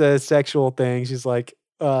 yeah, it's a sexual thing. She's like,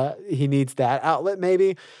 he needs that outlet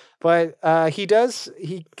maybe. But he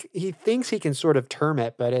thinks he can sort of term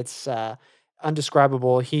it, but it's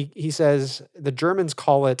undescribable. He says the Germans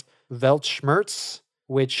call it Weltschmerz,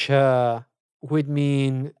 which would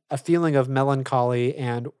mean a feeling of melancholy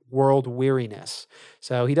and world weariness.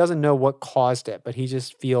 So he doesn't know what caused it, but he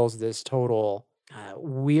just feels this total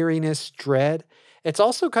weariness, dread. It's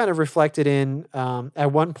also kind of reflected in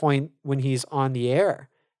at one point when he's on the air,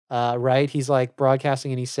 right? He's like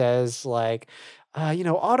broadcasting and he says, like,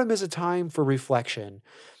 autumn is a time for reflection.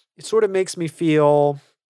 It sort of makes me feel,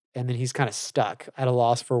 and then he's kind of stuck at a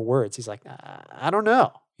loss for words. He's like, I don't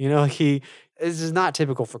know. This is not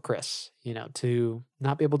typical for Chris, to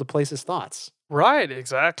not be able to place his thoughts. Right,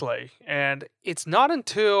 exactly. And it's not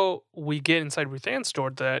until we get inside Ruth Ann's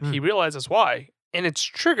store that he realizes why. And it's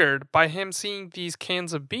triggered by him seeing these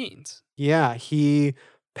cans of beans. Yeah, he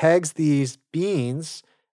pegs these beans.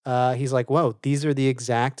 He's like, whoa, these are the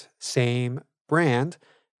exact same brand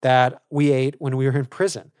that we ate when we were in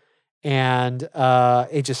prison. And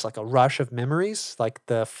it's just like a rush of memories, like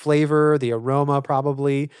the flavor, the aroma,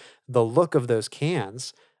 probably the look of those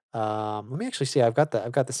cans. Let me actually see. I've got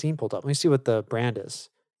the scene pulled up. Let me see what the brand is.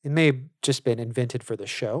 It may have just been invented for the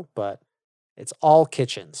show, but it's All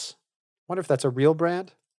Kitchens. Wonder if that's a real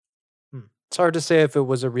brand. It's hard to say if it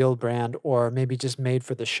was a real brand or maybe just made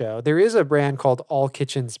for the show. There is a brand called All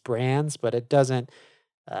Kitchens Brands, but it doesn't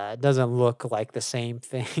look like the same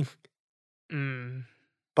thing.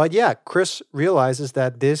 But yeah, Chris realizes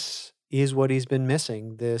that this is what he's been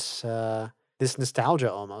missing. This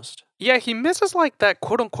nostalgia almost. Yeah, he misses like that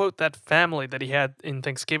quote unquote that family that he had in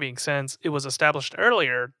Thanksgiving, since it was established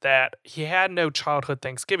earlier that he had no childhood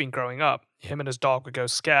Thanksgiving growing up. Him and his dog would go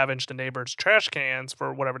scavenge the neighbors' trash cans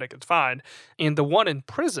for whatever they could find. And the one in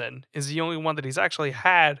prison is the only one that he's actually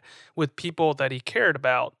had with people that he cared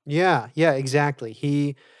about. Yeah, exactly.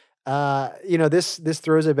 He this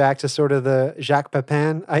throws it back to sort of the Jacques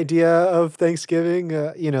Pepin idea of Thanksgiving,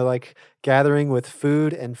 like gathering with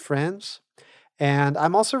food and friends. And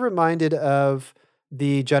I'm also reminded of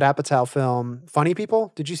the Judd Apatow film, Funny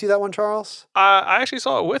People. Did you see that one, Charles? I actually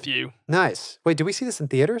saw it with you. Nice. Wait, did we see this in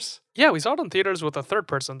theaters? Yeah, we saw it in theaters with a third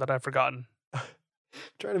person that I've forgotten. I'm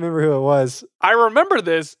trying to remember who it was. I remember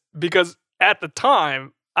this because at the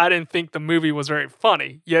time, I didn't think the movie was very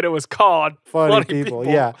funny, yet it was called Funny People.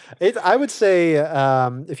 Yeah. I would say,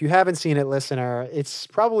 if you haven't seen it, listener, it's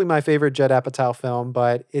probably my favorite Judd Apatow film,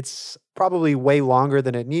 but it's probably way longer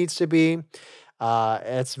than it needs to be.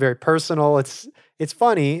 It's very personal. It's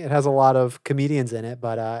funny. It has a lot of comedians in it,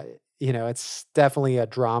 but it's definitely a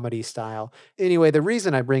dramedy style. Anyway, the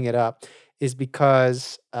reason I bring it up is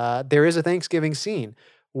because there is a Thanksgiving scene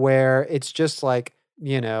where it's just like,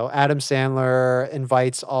 Adam Sandler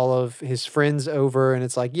invites all of his friends over, and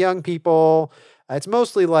it's like young people. It's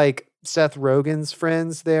mostly like Seth Rogen's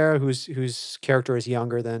friends there, whose character is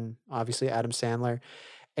younger than obviously Adam Sandler.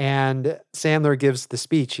 And Sandler gives the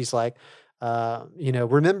speech. He's like,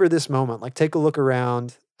 remember this moment. Like, take a look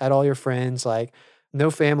around at all your friends. Like, no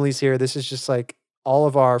families here. This is just like all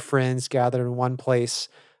of our friends gathered in one place.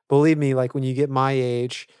 Believe me, like when you get my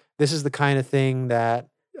age, this is the kind of thing that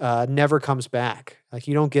never comes back. Like,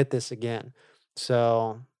 you don't get this again.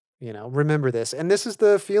 So, remember this. And this is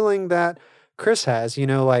the feeling that Chris has,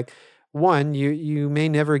 like, one, you may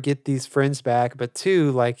never get these friends back, but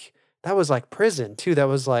two, like, that was like prison. Two, that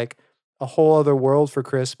was like a whole other world for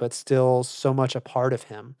Chris, but still so much a part of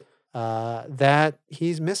him that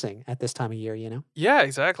he's missing at this time of year, Yeah,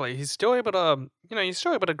 exactly. He's still able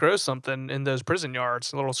to, grow something in those prison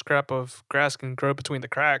yards. A little scrap of grass can grow between the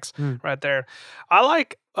cracks right there. I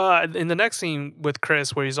like in the next scene with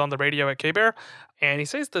Chris where he's on the radio at K-Bear, and he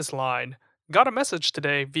says this line, "Got a message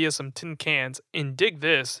today via some tin cans, and dig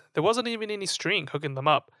this, there wasn't even any string hooking them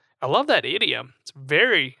up." I love that idiom. It's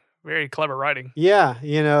very, very clever writing. Yeah,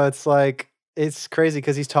 it's like, it's crazy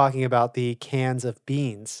because he's talking about the cans of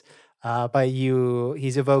beans. But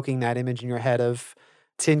he's evoking that image in your head of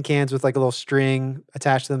tin cans with like a little string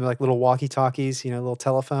attached to them, like little walkie-talkies, little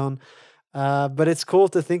telephone. But it's cool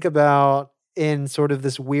to think about in sort of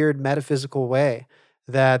this weird metaphysical way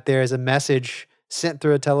that there's a message sent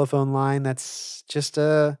through a telephone line that's just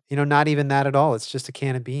not even that at all. It's just a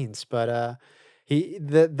can of beans. But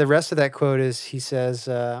the rest of that quote is, he says,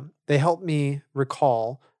 "They helped me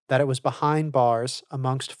recall that it was behind bars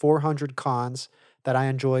amongst 400 cons that I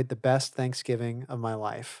enjoyed the best Thanksgiving of my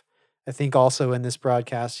life." I think also in this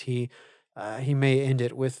broadcast, he may end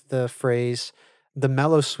it with the phrase, "The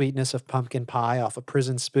mellow sweetness of pumpkin pie off a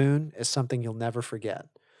prison spoon is something you'll never forget."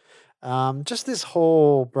 Just this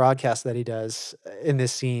whole broadcast that he does in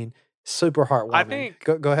this scene, super heartwarming. I think,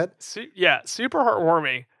 go ahead. Super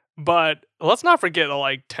heartwarming. But let's not forget that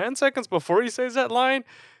like 10 seconds before he says that line,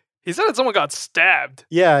 he said that someone got stabbed.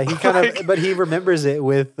 Yeah, he kind of, but he remembers it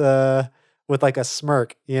with with like a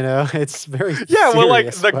smirk, you know? It's very Yeah, well, like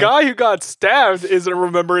serious, the but- guy who got stabbed isn't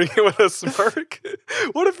remembering it with a smirk.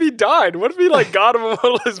 What if he died? What if he like got him in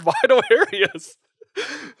one of his vital areas?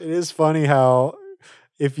 It is funny how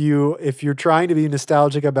if you're trying to be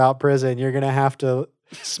nostalgic about prison, you're gonna have to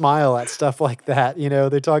smile at stuff like that. You know,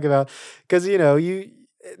 they talk about because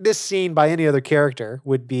this scene by any other character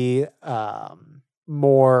would be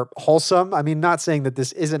more wholesome. I mean, not saying that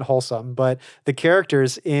this isn't wholesome, but the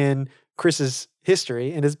characters in Chris's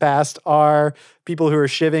history in his past are people who are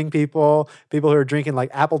shivving people who are drinking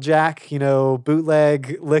like Applejack,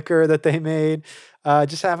 bootleg liquor that they made,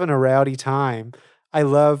 just having a rowdy time. I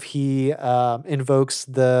love he invokes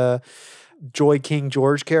the Joy King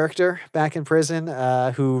George character back in prison,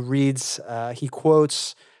 who reads, he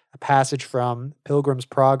quotes a passage from Pilgrim's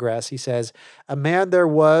Progress. He says, "A man there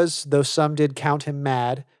was, though some did count him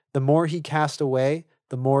mad, the more he cast away,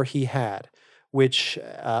 the more he had," which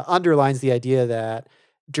underlines the idea that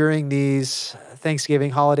during these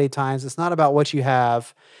Thanksgiving holiday times, it's not about what you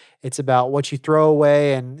have, it's about what you throw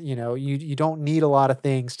away. And, you don't need a lot of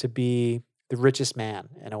things to be the richest man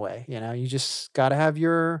in a way. You just got to have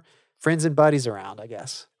your friends and buddies around, I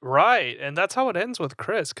guess. Right, and that's how it ends with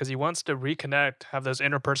Chris, because he wants to reconnect, have those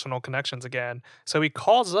interpersonal connections again. So he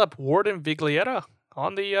calls up Warden Viglietta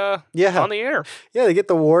on the on the air. Yeah, they get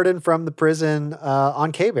the warden from the prison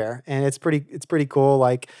on K-Bear, and it's pretty cool.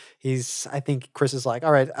 Like I think Chris is like,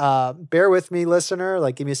 "All right, bear with me, listener.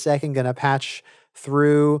 Like, give me a second, gonna patch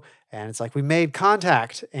through." And it's like, "We made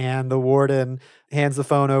contact," and the warden hands the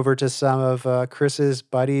phone over to some of Chris's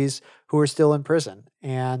buddies who are still in prison.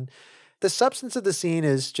 And the substance of the scene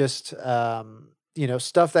is just,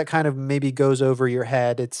 stuff that kind of maybe goes over your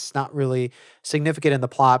head. It's not really significant in the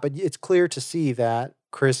plot, but it's clear to see that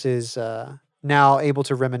Chris is now able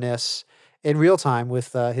to reminisce in real time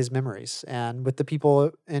with his memories and with the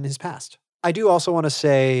people in his past. I do also want to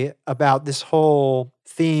say about this whole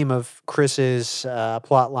theme of Chris's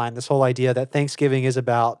plot line, this whole idea that Thanksgiving is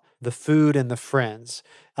about the food and the friends.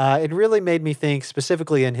 It really made me think,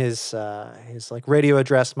 specifically in his like radio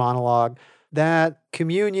address monologue, that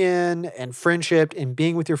communion and friendship and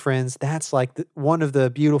being with your friends, that's like one of the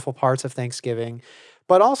beautiful parts of Thanksgiving.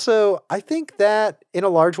 But also, I think that in a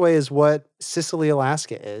large way is what Sicily,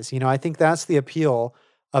 Alaska is. I think that's the appeal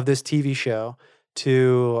of this TV show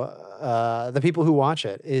to the people who watch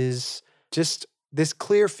it, is just this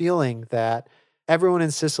clear feeling that everyone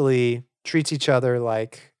in Sicily treats each other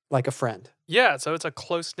like a friend. Yeah, so it's a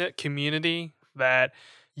close-knit community that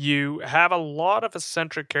you have a lot of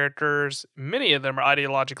eccentric characters. Many of them are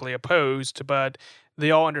ideologically opposed, but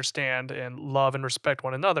they all understand and love and respect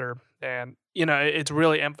one another. And, it's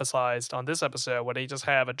really emphasized on this episode when they just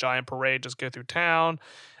have a giant parade just go through town.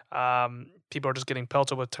 People are just getting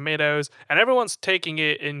pelted with tomatoes, and everyone's taking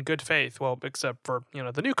it in good faith. Well, except for,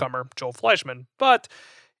 the newcomer, Joel Fleischman. But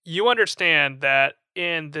you understand that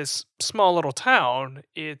in this small little town,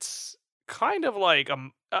 it's kind of like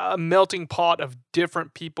a melting pot of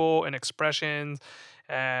different people and expressions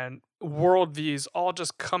and worldviews all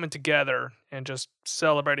just coming together and just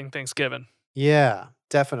celebrating Thanksgiving. Yeah,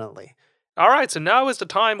 definitely. All right, so now is the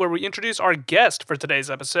time where we introduce our guest for today's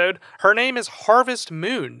episode. Her name is Harvest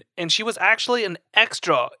Moon, and she was actually an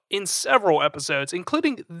extra in several episodes,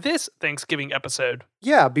 including this Thanksgiving episode.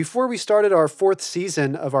 Yeah, before we started our 4th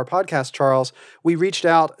season of our podcast, Charles, we reached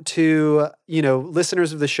out to,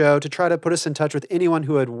 listeners of the show to try to put us in touch with anyone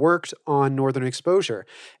who had worked on Northern Exposure.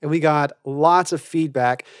 And we got lots of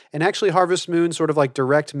feedback. And actually, Harvest Moon sort of like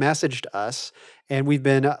direct messaged us. And we've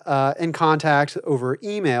been in contact over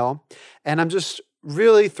email. And I'm just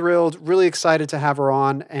really thrilled, really excited to have her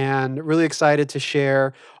on, and really excited to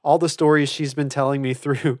share all the stories she's been telling me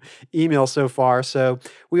through email so far. So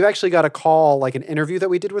we've actually got a call, like an interview that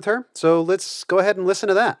we did with her. So let's go ahead and listen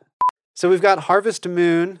to that. So we've got Harvest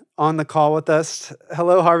Moon on the call with us.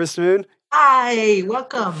 Hello, Harvest Moon. Hi,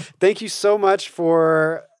 welcome. Thank you so much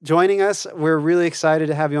for joining us. We're really excited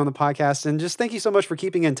to have you on the podcast, and just thank you so much for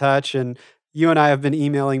keeping in touch. And you and I have been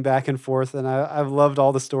emailing back and forth, and I've loved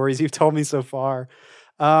all the stories you've told me so far.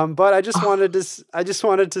 But I just wanted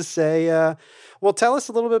to say, well, tell us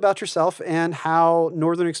a little bit about yourself and how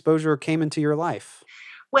Northern Exposure came into your life.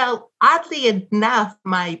 Well, oddly enough,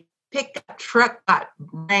 my pickup truck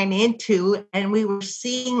ran into, and we were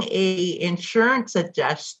seeing a insurance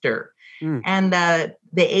adjuster. And the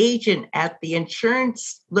agent at the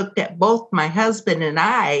insurance looked at both my husband and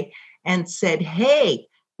I and said, "Hey,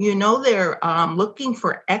 they're looking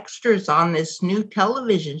for extras on this new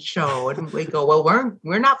television show." And we go, "Well,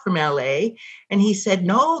 we're not from LA." And he said,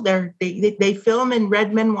 "No, they film in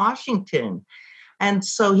Redmond, Washington." And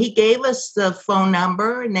so he gave us the phone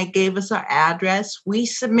number and they gave us our address. We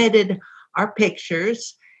submitted our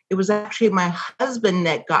pictures. It was actually my husband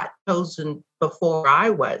that got chosen before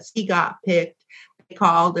I was. He got picked. They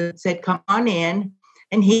called and said, come on in.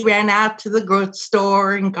 And he ran out to the grocery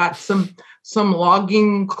store and got some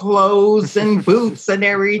logging clothes and boots and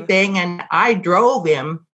everything. And I drove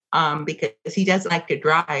him because he doesn't like to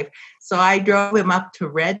drive. So I drove him up to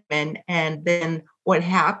Redmond. And then what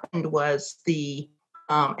happened was the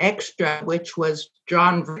extra, which was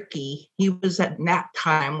John Ricky, he was at that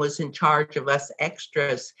time was in charge of us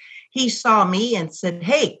extras. He saw me and said,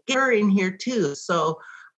 hey, get her in here too. So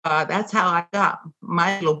that's how I got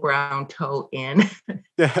my little brown toe in. And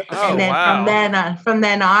then wow. from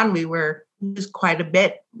then on, we were used quite a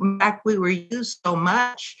bit. In fact, we were used so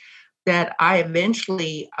much that I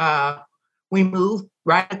eventually, we moved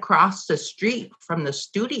right across the street from the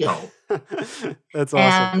studio. That's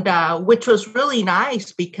awesome. And which was really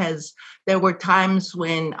nice because there were times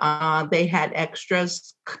when they had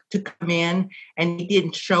extras to come in and he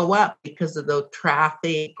didn't show up because of the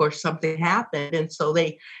traffic or something happened. And so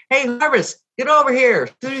hey, Harvest, get over here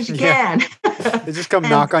as soon as you can. They just come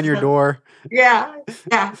knock on your door. Yeah.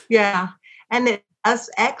 And us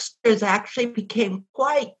extras actually became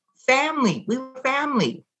quite family. We were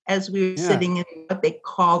family as we were sitting in what they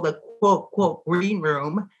call the quote green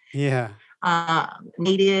room. Yeah.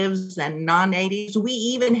 Natives and non-natives. We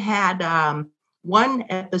even had one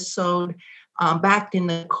episode back in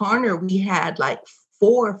the corner. We had like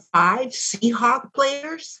 4 or 5 Seahawk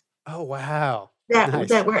players. Oh, wow.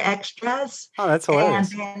 That were extras. Oh, that's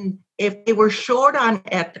hilarious. And then if they were short on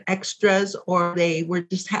extras or they were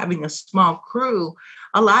just having a small crew,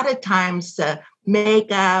 a lot of times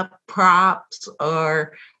makeup, props,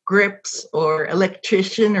 or grips or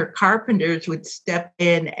electrician or carpenters would step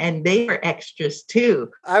in and they were extras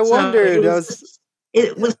too. I wondered.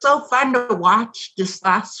 It was so fun to watch this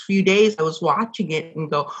last few days. I was watching it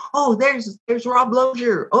and go, oh, there's Rob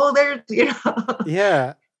Lozier. Oh, there's,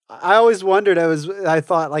 Yeah. I always wondered. I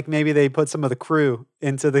thought like maybe they put some of the crew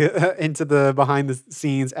into the behind the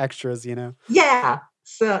scenes extras, Yeah.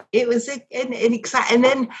 So it was an exciting. And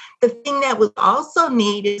then the thing that was also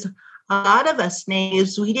neat is a lot of us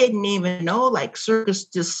natives, we didn't even know, like Circus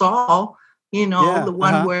du Sol, the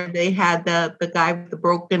one where they had the guy with the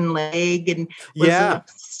broken leg and was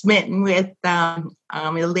smitten with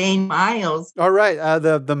Elaine Miles. All right.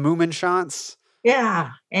 The Moomin Shants.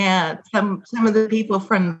 Yeah. And some of the people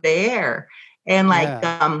from there. And like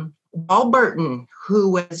Walburton,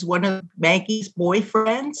 who was one of Maggie's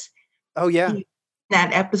boyfriends. Oh, yeah.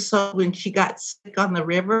 That episode when she got sick on the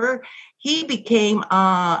river, he became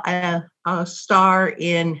a star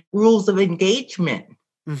in Rules of Engagement.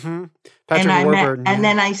 Mm-hmm. Patrick Warburton. And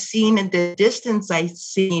then I seen in the distance,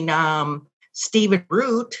 Stephen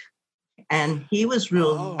Root, and he was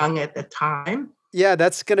real young at the time. Yeah,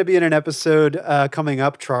 that's going to be in an episode coming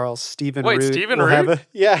up, Charles. Stephen Root. Wait, Stephen Root?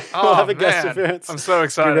 We'll have a guest appearance. I'm so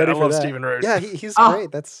excited. I love Stephen Root. Yeah, he's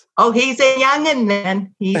great. He's a youngin'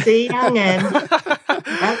 then. He's a youngin'.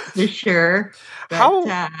 That's for sure.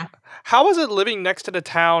 But, how is it living next to the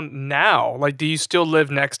town now? Like, do you still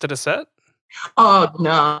live next to the set? Oh,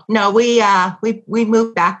 no. We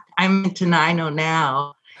moved back. I'm in Tenino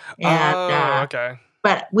now. And, okay.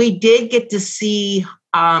 But we did get to see...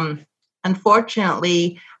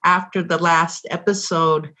 unfortunately, after the last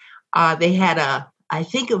episode, they had I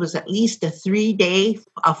think it was at least a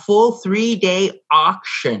full 3-day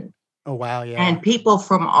auction. Oh, wow. Yeah. And people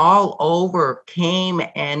from all over came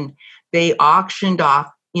and they auctioned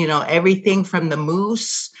off, everything from the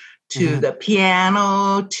moose to the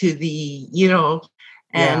piano to the,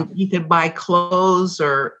 and you could buy clothes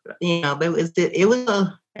or, it was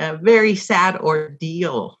a very sad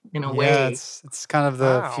ordeal in a way. It's kind of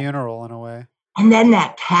the funeral in a way. And then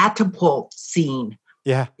that catapult scene.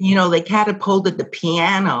 Yeah. They catapulted the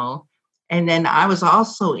piano. And then I was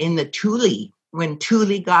also in the Thule when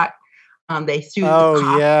Thule got, they threw the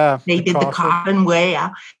coffin. Yeah. They did the coffin way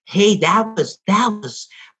out. Hey, that was,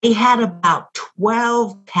 they had about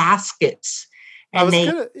 12 caskets. And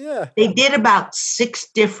they did about 6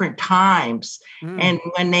 different times. And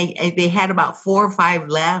when they had about 4 or 5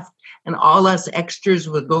 left, and all us extras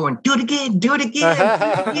were going, do it again. Because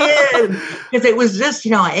it was just,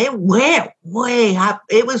 it went way up.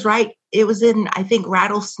 It was right. It was in, I think,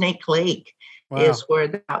 Rattlesnake Lake is where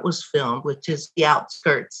that was filmed, which is the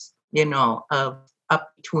outskirts, of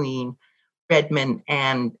up between Redmond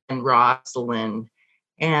and Rosslyn.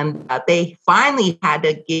 And they finally had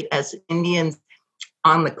to get us Indians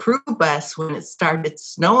on the crew bus when it started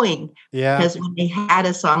snowing. Yeah. Because when they had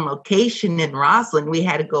us on location in Roslyn, we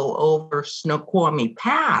had to go over Snoqualmie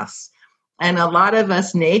Pass. And a lot of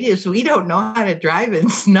us natives, we don't know how to drive in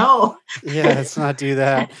snow. Yeah, let's not do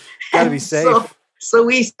that. Got to be safe. So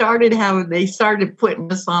they started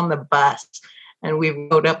putting us on the bus, and we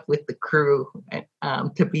rode up with the crew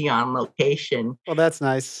to be on location. Well, that's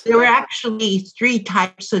nice. There were actually 3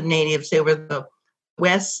 types of natives. There were the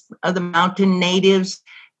west of the mountain natives,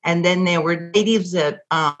 and then there were natives that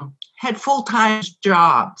had full-time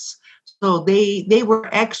jobs. So they were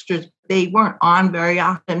extras. They weren't on very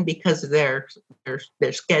often because of their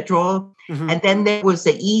schedule. Mm-hmm. And then there was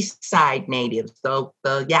the east side natives, so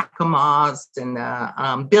the Yakimas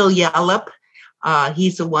and Bill Yallop.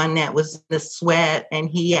 He's the one that was in the sweat, and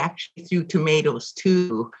he actually threw tomatoes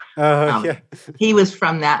too. Yeah. He was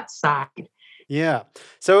from that side. Yeah.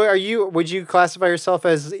 So would you classify yourself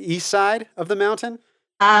as east side of the mountain?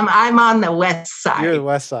 I'm on the west side. You're the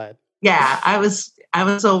west side. Yeah, I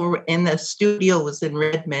was over in the studio, was in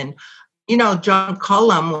Redmond. You know, John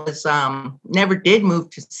Cullum was never did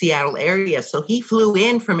move to Seattle area, so he flew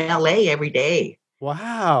in from LA every day.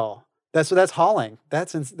 Wow. That's hauling.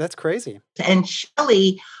 That's crazy. And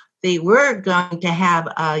Shelley, they were going to have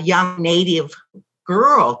a young native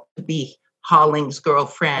girl to be Holling's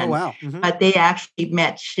girlfriend. Oh, wow. Mm-hmm. But they actually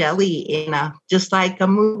met Shelley in just like a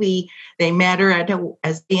movie. They met her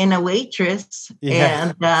as being a waitress,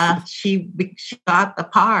 and she got the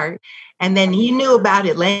part. And then you knew about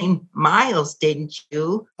Elaine Miles, didn't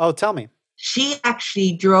you? Oh, tell me. She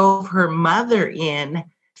actually drove her mother in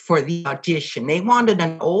for the audition. They wanted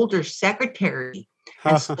an older secretary.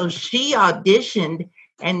 And so she auditioned,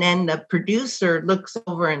 and then the producer looks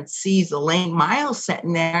over and sees Elaine Miles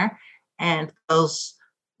sitting there and goes,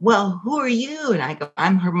 "Well, who are you?" And I go,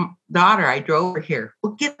 "I'm her daughter. I drove her here."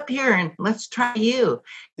 "Well, get up here and let's try you."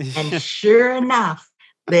 And sure enough,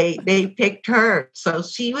 they picked her. So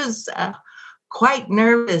she was quite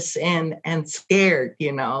nervous and scared,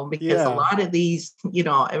 because a lot of these,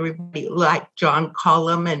 everybody like John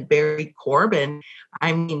Cullum and Barry Corbin,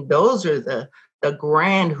 I mean, those are the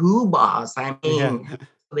grand hoobahs. I mean,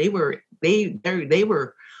 they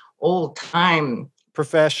were old time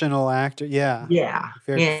professional actor. Yeah.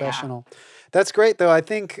 Very professional. That's great though. I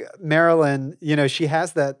think Marilyn, she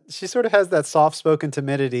sort of has that soft-spoken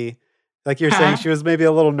timidity. Like you're saying, she was maybe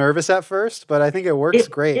a little nervous at first, but I think it works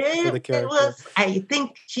great for the character. I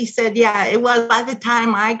think she said, it was by the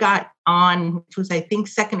time I got on, which was, I think,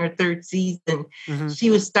 2nd or 3rd season,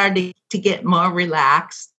 she was starting to get more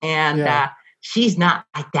relaxed, and she's not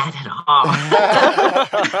like that at all.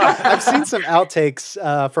 I've seen some outtakes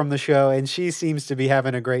from the show, and she seems to be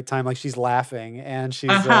having a great time. Like she's laughing, and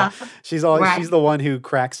she's she's the one who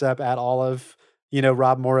cracks up at all of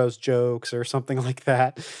Rob Morrow's jokes or something like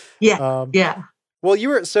that. Yeah. Well,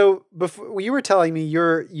 before you were telling me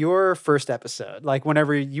your first episode, like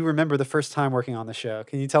whenever you remember the first time working on the show.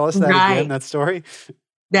 Can you tell us that again, that story?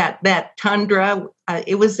 That Tundra,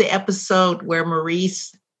 it was the episode where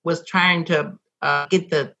Maurice was trying to get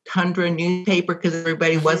the Tundra newspaper because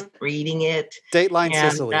everybody wasn't reading it. Dateline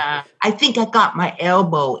Sicily. I think I got my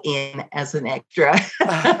elbow in as an extra.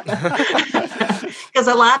 Because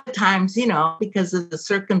a lot of times, because of the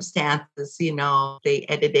circumstances, they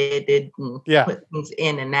edited and put things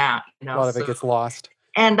in and out. A lot of it gets lost.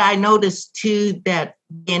 And I noticed too that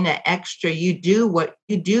being an extra, you do what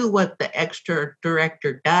the extra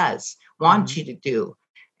director wants you to do.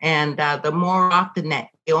 And the more often that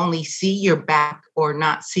they only see your back or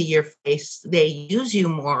not see your face, they use you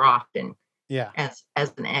more often as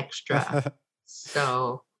an extra.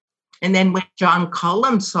 So, and then when John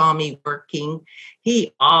Cullum saw me working,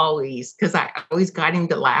 because I always got him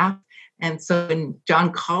to laugh. And so when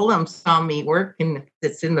John Cullum saw me working,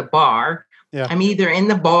 it's in the bar. Yeah. I'm either in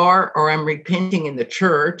the bar or I'm repenting in the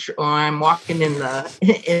church or I'm walking in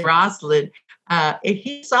Roslyn. If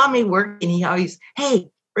he saw me working, he always, "Hey,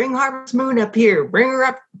 bring Harvest Moon up here. Bring her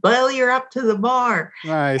up, belly her up to the bar."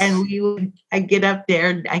 Nice. And I get up there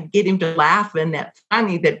and I get him to laugh. And that's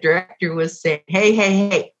funny. The director was saying,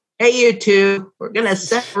 hey, you two, we're going to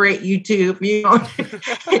separate you two if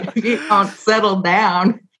you don't settle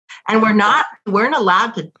down. And weren't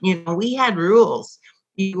allowed to, we had rules.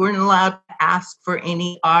 You weren't allowed to ask for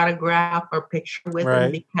any autograph or picture with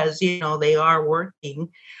them because, they are working.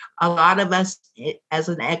 A lot of us, as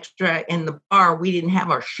an extra in the bar, we didn't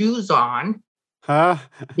have our shoes on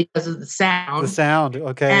because of the sound. The sound,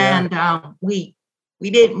 okay. And we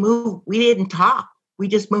didn't move. We didn't talk. We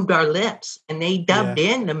just moved our lips, and they dubbed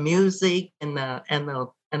in the music and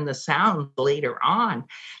the sound later on.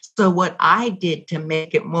 So what I did to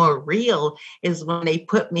make it more real is when they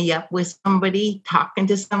put me up with somebody, talking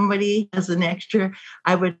to somebody as an extra,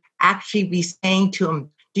 I would actually be saying to them,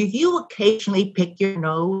 do you occasionally pick your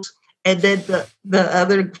nose? And then the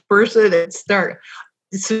other person would start,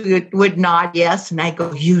 so it would nod yes, and I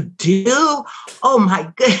go, you do? Oh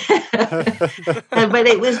my goodness. But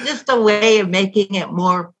it was just a way of making it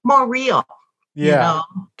more real. Yeah.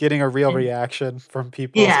 Getting a real reaction from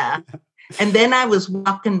people. Yeah. And then I was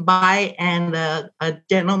walking by and a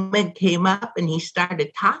gentleman came up and he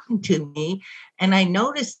started talking to me. And I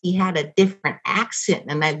noticed he had a different accent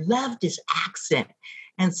and I loved his accent.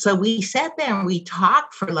 And so we sat there and we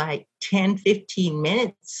talked for like 10, 15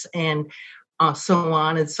 minutes and so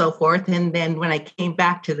on and so forth. And then when I came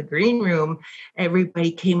back to the green room,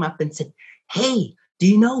 everybody came up and said, hey, do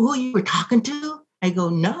you know who you were talking to? I go,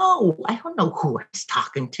 no, I don't know who I was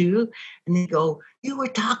talking to. And they go, you were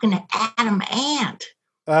talking to Adam Ant.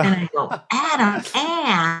 And I go, Adam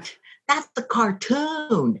Ant? That's the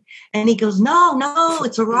cartoon. And he goes, no,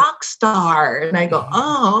 it's a rock star. And I go,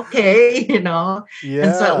 oh, okay, Yeah.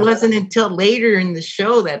 And so it wasn't until later in the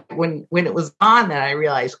show that when it was on that I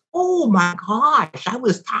realized, oh my gosh, I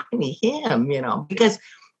was talking to him, because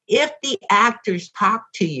if the actors talk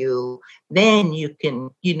to you, then you can,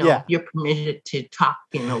 you're permitted to talk,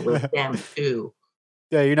 with them too.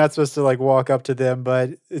 Yeah, you're not supposed to like walk up to them, but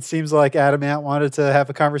it seems like Adam Ant wanted to have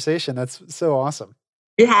a conversation. That's so awesome.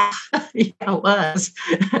 Yeah, it was.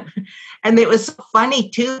 And it was so funny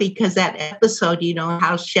too, because that episode,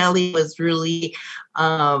 how Shelley was really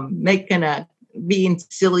being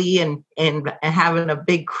silly and having a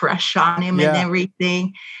big crush on him and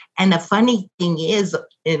everything. And the funny thing is,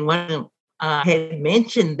 and when I had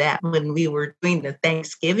mentioned that when we were doing the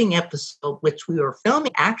Thanksgiving episode, which we were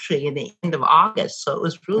filming actually in the end of August, so it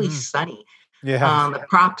was really sunny. Yeah. The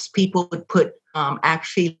props people would put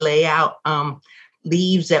actually lay out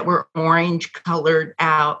leaves that were orange colored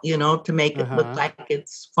out, to make it look like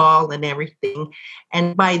it's fall and everything.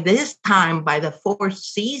 And by this time, by the fourth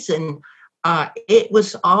season, it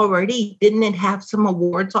was already, didn't it have some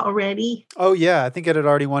awards already? Oh yeah, I think it had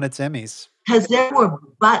already won its Emmys. Because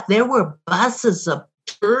there were buses of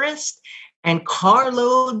tourists and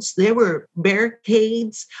carloads. There were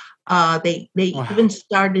barricades. They even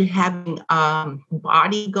started having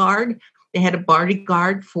bodyguard. They had a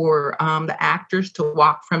bodyguard for the actors to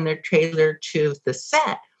walk from their trailer to the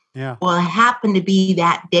set. Yeah. Well, it happened to be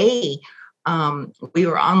that day. We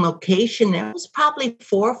were on location. There was probably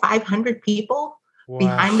 400 or 500 people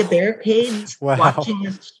behind the barricades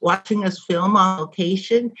watching us film on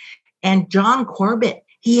location. And John Corbett,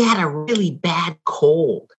 he had a really bad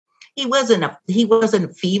cold. He wasn't a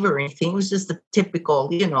fever or anything. It was just a typical,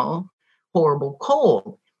 horrible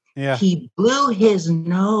cold. Yeah. He blew his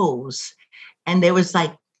nose, and there was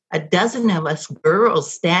like a dozen of us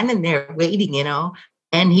girls standing there waiting,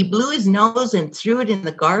 and he blew his nose and threw it in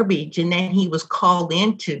the garbage. And then he was called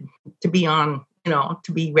in to be on,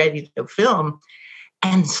 to be ready to film.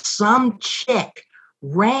 And some chick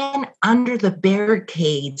ran under the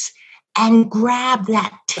barricades and grabbed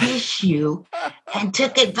that tissue and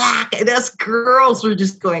took it back. And us girls were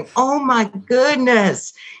just going, oh my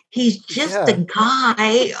goodness, he's just a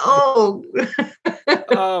guy. Oh.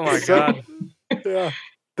 Oh my God. Yeah.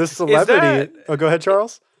 The celebrity. Go ahead,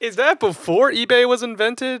 Charles. Is that before eBay was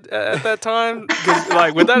invented at that time?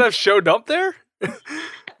 Would that have showed up there?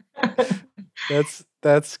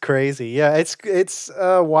 That's crazy. Yeah, it's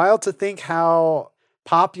wild to think how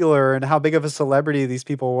popular and how big of a celebrity these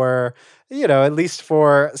people were, at least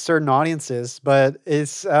for certain audiences. But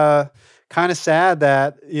it's kind of sad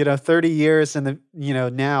that, 30 years in the,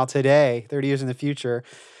 now today, 30 years in the future,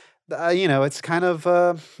 it's kind of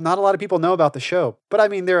not a lot of people know about the show. But I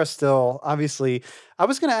mean, there are still, obviously, I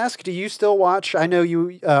was going to ask, do you still watch? I know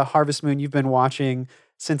you, Harvest Moon, you've been watching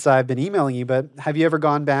since I've been emailing you, but have you ever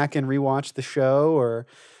gone back and rewatched the show or?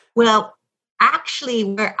 Well, actually,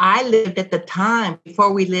 where I lived at the time,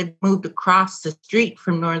 before we moved across the street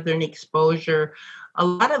from Northern Exposure, a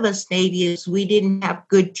lot of us natives, we didn't have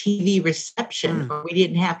good TV reception or we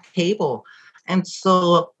didn't have cable. And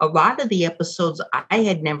so a lot of the episodes I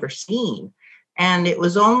had never seen. And it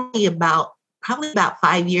was only probably about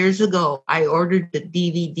 5 years ago, I ordered the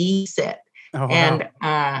DVD set. Oh, wow. And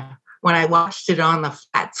when I watched it on the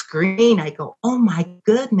flat screen, I go, oh my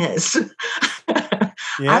goodness.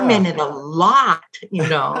 I'm in it a lot,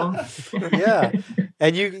 Yeah.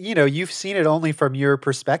 And you've seen it only from your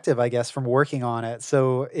perspective, I guess, from working on it.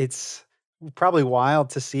 So it's probably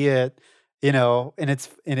wild to see it, in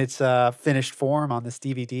its finished form on this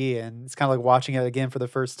DVD. And it's kind of like watching it again for the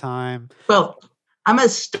first time. Well, I'm a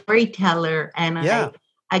storyteller, and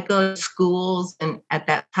I go to schools, and at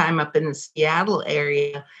that time up in the Seattle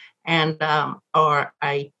area, and or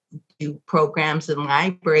I do programs in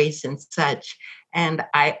libraries and such. And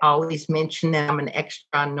I always mention that I'm an extra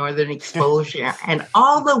on Northern Exposure, and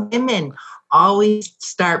all the women always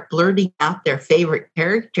start blurting out their favorite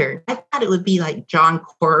character. I thought it would be like John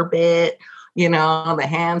Corbett, the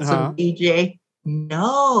handsome DJ.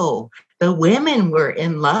 No, the women were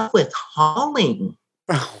in love with Holling.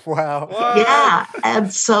 Wow. Yeah.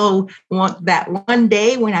 And so that one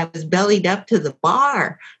day when I was bellied up to the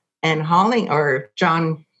bar, and Holling, or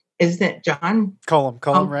John, isn't it John? Cullum,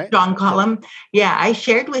 right? John Cullum. Yeah, I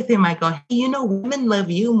shared with him, I go, hey, women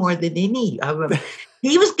love you more than any of them.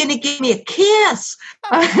 He was going to give me a kiss.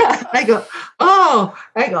 I go, on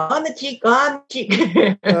the cheek. And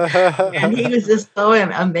he was just so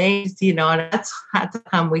amazed, and that's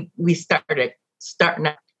how we starting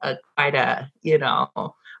quite a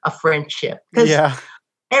friendship. Because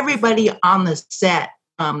everybody on the set,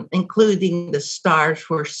 including the stars,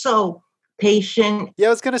 were so patient. Yeah, I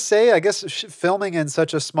was going to say, I guess filming in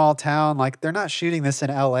such a small town, like they're not shooting this in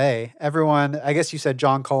LA. Everyone, I guess you said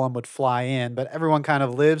John Cullum would fly in, but everyone kind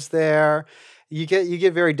of lives there. You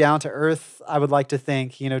get very down to earth, I would like to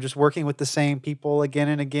think, just working with the same people again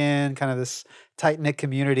and again, kind of this tight-knit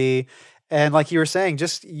community. And like you were saying,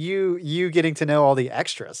 just you getting to know all the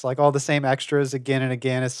extras, like all the same extras again and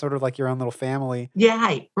again. It's sort of like your own little family.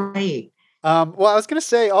 Yeah, right. Well, I was going to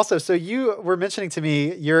say also, so you were mentioning to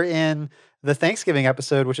me, you're in the Thanksgiving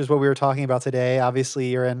episode, which is what we were talking about today. Obviously,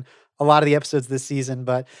 you're in a lot of the episodes this season,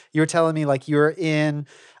 but you were telling me like you're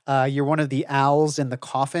one of the owls in the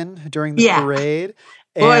coffin during the parade.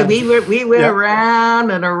 Boy, we went around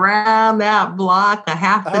and around that block a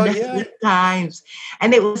half a dozen times.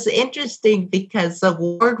 And it was interesting because the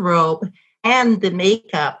wardrobe and the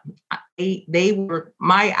makeup,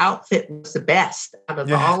 my outfit was the best out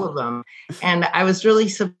of all of them. And I was really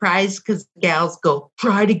surprised because gals go,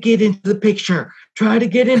 try to get into the picture,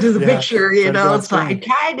 picture, So I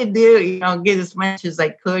tried to do, get as much as I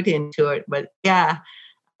could into it. But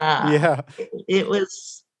it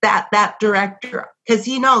was that director, because,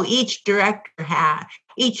 each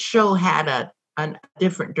show had a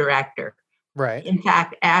different director. Right. In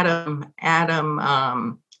fact, Adam,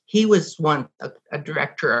 he was a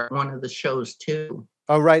director of one of the shows too.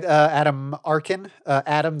 Oh, right. Adam Arkin.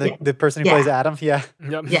 Adam, the person who plays Adam. Yeah.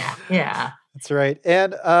 Yep. Yeah. That's right.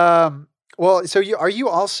 And well, so are you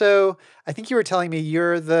also, I think you were telling me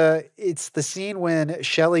it's the scene when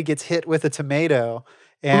Shelley gets hit with a tomato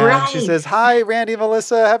and she says, "Hi, Randy,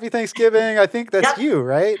 Melissa, happy Thanksgiving." I think that's you,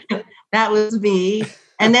 right? That was me.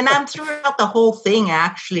 And then I'm throughout the whole thing,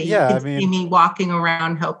 actually. Yeah, you can see me walking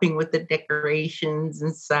around helping with the decorations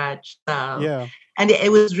and such. And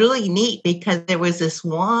it was really neat because there was this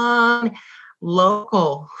one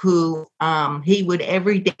local who he would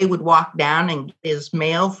every day would walk down and get his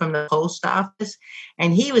mail from the post office.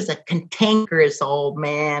 And he was a cantankerous old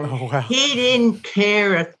man. Oh, wow. He didn't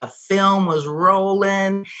care if the film was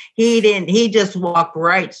rolling. He just walked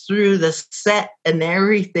right through the set and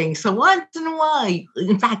everything. So once in a while,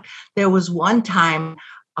 in fact, there was one time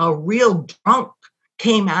a real drunk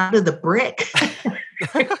came out of the brick.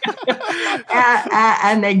 And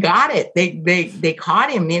they got it. They caught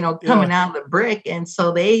him, coming out of the brick. And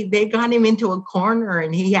so they got him into a corner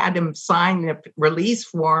and he had him sign the release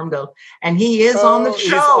form though. And he is on the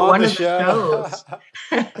show, one of the shows.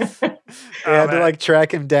 They had to like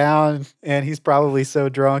track him down and he's probably so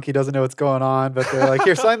drunk he doesn't know what's going on. But they're like,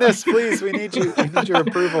 "Here, sign this, please. We need your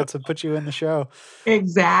approval to put you in the show."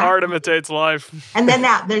 Exactly. Art imitates life. And then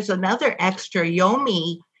there's another extra,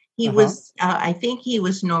 Yomi. He was, I think he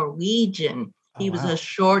was Norwegian. He was a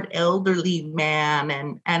short, elderly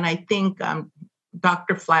man. And I think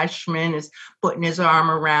Dr. Flashman is putting his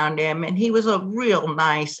arm around him. And he was a real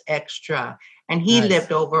nice extra. And he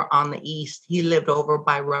lived over on the east. He lived over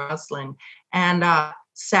by Roslyn. And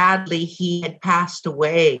sadly, he had passed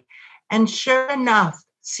away. And sure enough,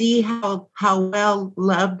 see how well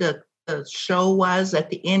loved the show was?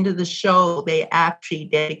 At the end of the show, they actually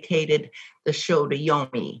dedicated the show to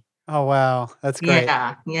Yomi. Oh, wow. That's great.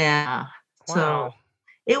 Yeah. Wow. So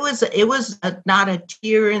it was not a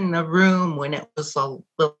tear in the room when it was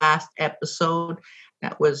the last episode.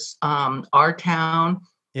 That was Our Town.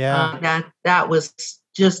 Yeah. That was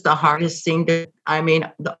just the hardest thing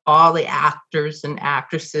all the actors and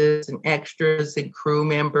actresses and extras and crew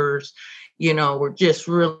members, were just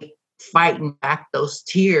really fighting back those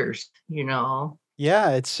tears,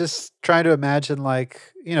 Yeah, it's just trying to imagine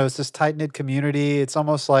it's this tight-knit community. It's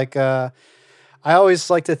almost like I always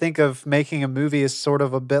like to think of making a movie as sort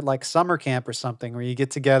of a bit like summer camp or something where you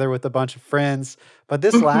get together with a bunch of friends. But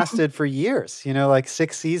this lasted for years, like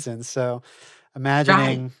 6 seasons. So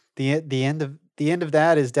imagining the end of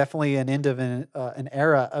that is definitely an end of an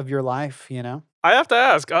era of your life. I have to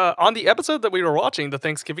ask, on the episode that we were watching, the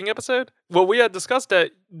Thanksgiving episode, well, we had discussed that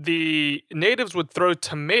the natives would throw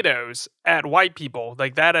tomatoes at white people.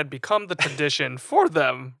 Like, that had become the tradition for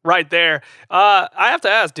them right there. I have to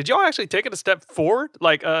ask, did y'all actually take it a step forward?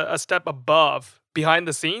 Like, a step above, behind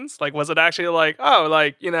the scenes? Like, was it actually like, oh,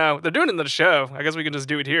 like, they're doing it in the show. I guess we can just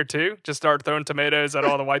do it here, too? Just start throwing tomatoes at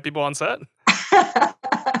all the white people on set?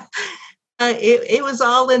 It was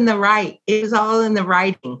all in the right. It was all in the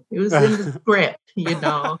writing. It was in the script,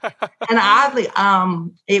 And oddly,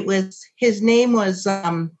 his name was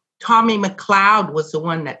Tommy McLeod was the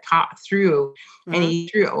one that threw, and he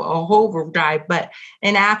threw a overdrive. But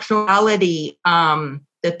in actuality,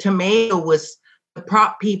 the tomato was the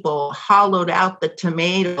prop people hollowed out the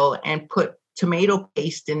tomato and put tomato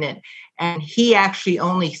paste in it, and he actually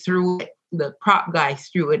only threw it. The prop guy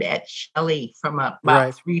threw it at Shelley from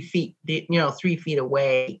about 3 feet, 3 feet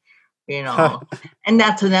away, And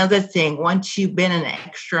that's another thing. Once you've been an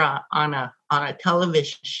extra on a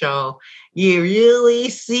television show, you really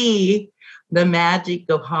see the magic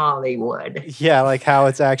of Hollywood. Yeah, like how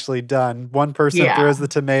it's actually done. One person throws the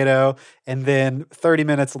tomato, and then 30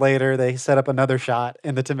 minutes later, they set up another shot,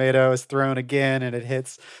 and the tomato is thrown again, and it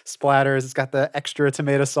hits, splatters. It's got the extra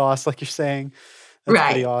tomato sauce, like you're saying. That's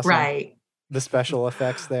pretty awesome. Right. The special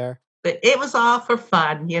effects there. But it was all for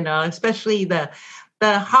fun, especially the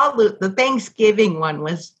Thanksgiving one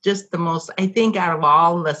was just the most, I think, out of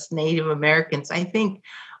all of us Native Americans, I think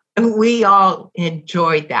we all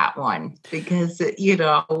enjoyed that one because, we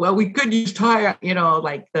could use cook,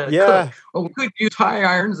 or we could use tire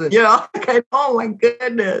irons and, oh my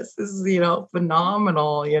goodness, this is,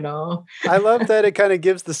 phenomenal, I love that it kind of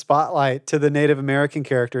gives the spotlight to the Native American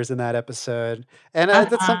characters in that episode. And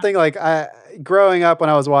that's something like growing up when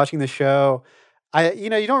I was watching the show, you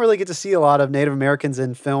don't really get to see a lot of Native Americans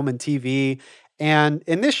in film and TV. And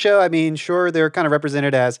in this show, I mean, sure, they're kind of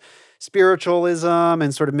represented as spiritualism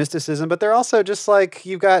and sort of mysticism, but they're also just like,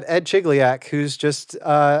 you've got Ed Chigliak, who's just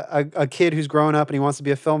a kid who's grown up and he wants to be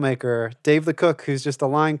a filmmaker. Dave the cook, who's just a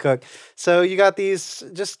line cook. So you got these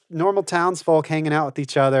just normal townsfolk hanging out with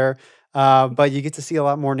each other. But you get to see a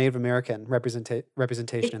lot more Native American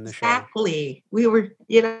representation in the show. Exactly. We were,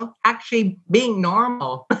 actually being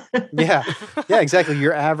normal. Yeah, exactly.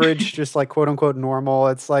 Your average, just like quote unquote normal.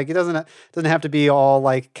 It's like it doesn't have to be all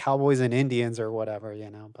like cowboys and Indians or whatever,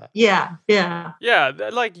 But yeah.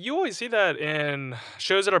 Like you always see that in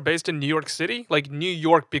shows that are based in New York City. Like New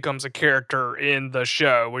York becomes a character in the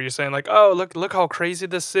show where you're saying like, oh, look how crazy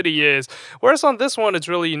this city is. Whereas on this one, it's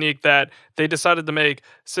really unique that they decided to make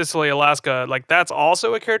Sicily, Alaska, like that's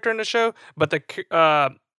also a character in the show, but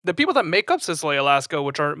the people that make up Sicily, Alaska,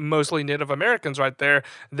 which are mostly Native Americans right there,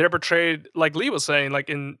 they're portrayed, like Lee was saying, like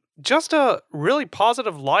in just a really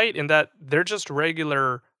positive light in that they're just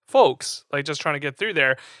regular folks, like just trying to get through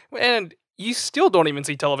there. And you still don't even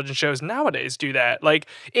see television shows nowadays do that. Like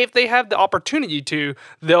if they have the opportunity to,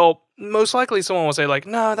 they'll most likely someone will say like,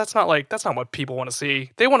 no, that's not what people want to see.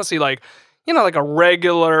 They want to see like, like a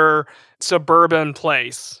regular suburban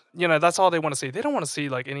place. That's all they want to see. They don't want to see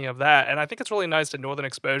like any of that. And I think it's really nice that Northern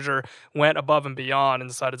Exposure went above and beyond and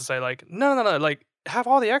decided to say like, no, like have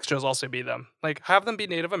all the extras also be them. Like have them be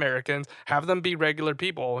Native Americans, have them be regular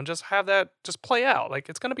people, and just have that just play out. Like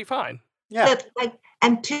it's going to be fine. Yeah.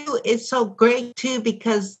 And two, it's so great too,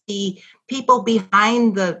 because the people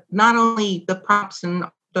behind not only the props and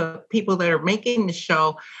the people that are making the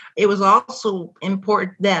show, it was also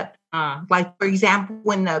important that like, for example,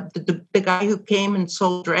 when the guy who came and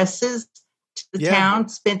sold dresses to the town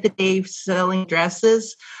spent the day selling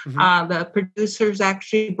dresses, the producers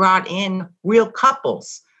actually brought in real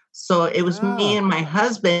couples. So it was me and my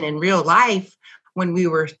husband in real life when we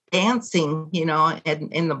were dancing,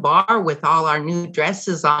 in the bar with all our new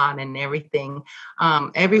dresses on and everything.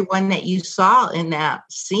 Everyone that you saw in that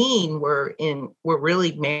scene were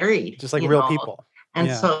really married. Just like real people. And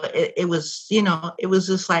so it was, it was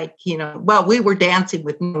just like, well, we were dancing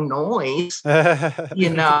with no noise, but,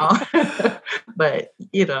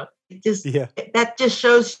 that just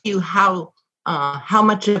shows you how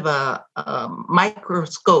much of a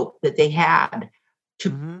microscope that they had to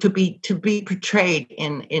be portrayed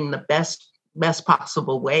in the best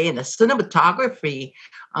possible way. And the cinematography,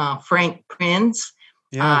 Frank Prince,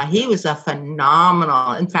 he was a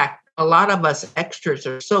phenomenal, in fact, a lot of us extras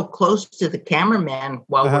are so close to the cameraman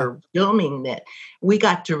while we're filming that we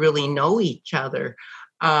got to really know each other.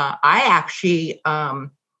 I actually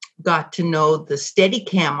got to know the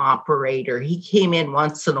Steadicam operator. He came in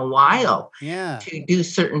once in a while to do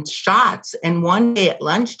certain shots. And one day at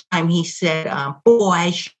lunchtime, he said, boy,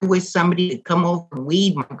 I sure wish somebody would come over and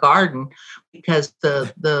weed my garden because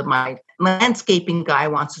my landscaping guy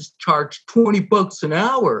wants to charge $20 an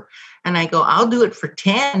hour. And I go, I'll do it for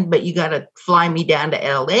 10, but you got to fly me down to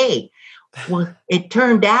LA. Well, it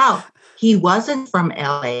turned out he wasn't from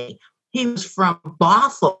LA. He was from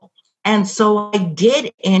Bothell. And so I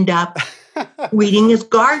did end up weeding his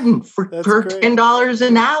garden for $10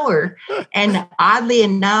 an hour. And oddly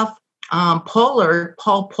enough, Paul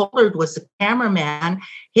Pollard was the cameraman.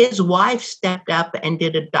 His wife stepped up and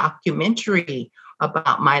did a documentary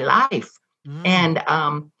about my life. And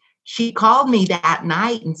she called me that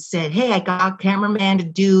night and said, hey, I got a cameraman to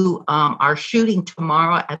do our shooting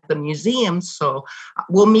tomorrow at the museum, so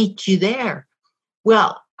we'll meet you there.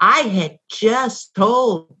 Well, I had just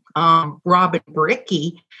told Robin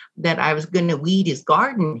Bricky that I was going to weed his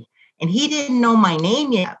garden, and he didn't know my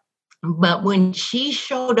name yet. But when she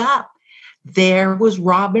showed up, there was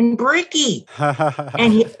Robin Bricky,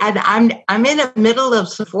 and I'm in the middle of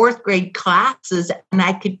some fourth grade classes, and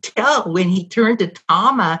I could tell when he turned to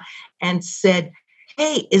Tama and said,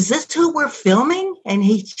 "Hey, is this who we're filming?" And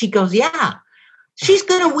she goes, "Yeah, she's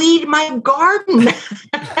going to weed my garden."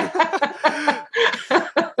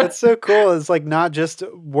 That's so cool. It's like not just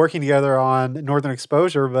working together on Northern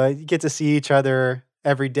Exposure, but you get to see each other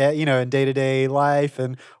every day, in day-to-day life,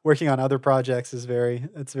 and working on other projects it's very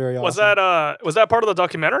awesome. Was that part of the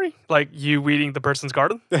documentary? Like you weeding the person's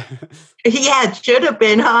garden? Yeah, it should have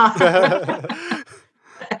been, huh?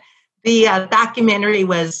 The documentary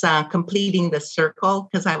was Completing the Circle,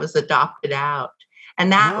 because I was adopted out.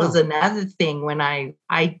 And that was another thing when I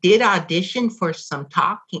did audition for some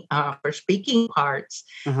for speaking parts,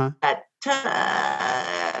 but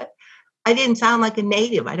I didn't sound like a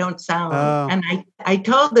native. I don't sound, and I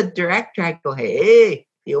told the director, I go, hey,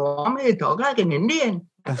 you want me to talk like an Indian?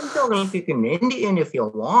 I can talk like an Indian if you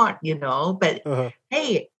want, but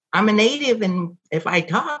hey, I'm a native, and if I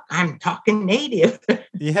talk, I'm talking native.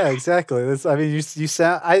 Yeah, exactly. You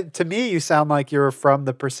sound. To me, you sound like you're from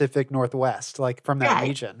the Pacific Northwest, like from that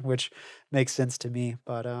region, which makes sense to me.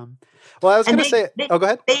 But well, I was going to say. Go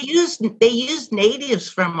ahead. They used natives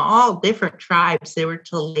from all different tribes. There were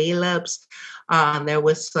Tulalibs. There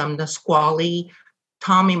was some Nisqually.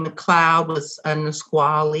 Tommy McLeod was a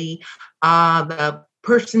Nisqually. The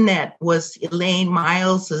person that was Elaine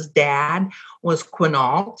Miles' dad was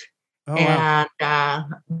Quinault. And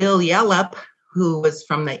Bill Yellup, who was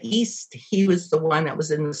from the East, he was the one that was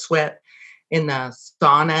in the sweat in the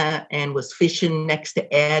sauna and was fishing next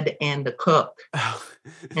to Ed and the cook.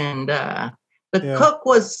 And the cook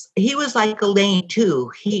was like Elaine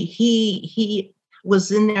too. He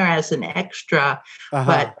was in there as an extra,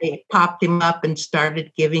 but they popped him up and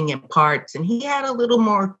started giving him parts, and he had a little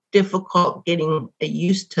more difficult getting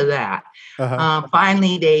used to that.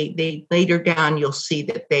 Finally, they later down, you'll see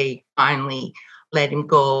that they finally let him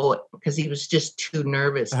go because he was just too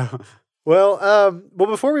nervous. Well,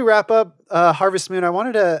 before we wrap up, Harvest Moon, I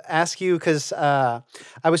wanted to ask you, because I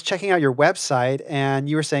was checking out your website, and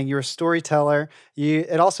you were saying you're a storyteller.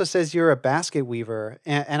 It also says you're a basket weaver,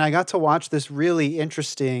 and I got to watch this really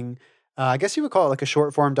interesting, I guess you would call it like a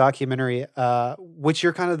short form documentary, which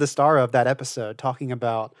you're kind of the star of that episode, talking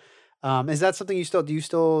about. Is that something do you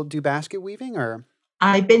still do basket weaving, or?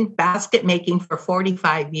 I've been basket making for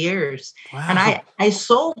 45 years. Wow. And I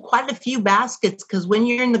sold quite a few baskets, because when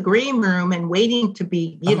you're in the green room and waiting to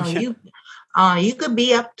be, you could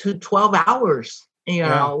be up to 12 hours,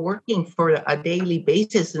 working for a daily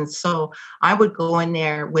basis. And so I would go in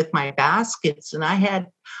there with my baskets, and I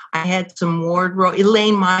had some wardrobe.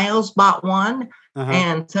 Elaine Miles bought one.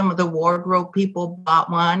 And some of the wardrobe people bought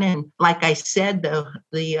one. And like I said,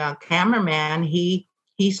 the cameraman, he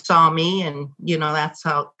saw me, and that's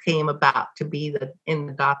how it came about to be in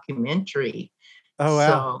the documentary. Oh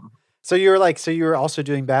wow! So you're also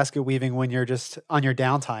doing basket weaving when you're just on your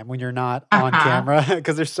downtime, when you're not on camera,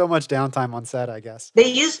 because there's so much downtime on set, I guess. They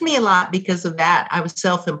used me a lot because of that. I was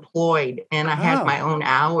self-employed, and I had my own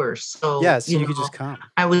hours, so you could just come.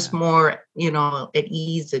 I was more at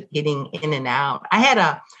ease at getting in and out. I had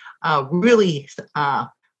a really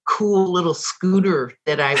cool little scooter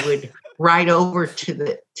that I would ride over to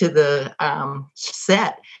the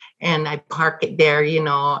set, and I'd park it there,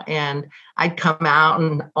 and I'd come out,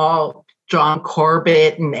 and all John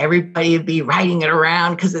Corbett and everybody would be riding it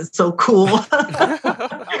around because it's so cool.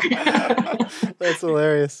 That's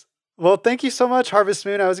hilarious. Well, thank you so much, Harvest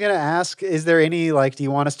Moon. I was going to ask, is there any, do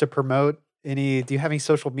you want us to promote Do you have any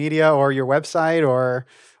social media or your website or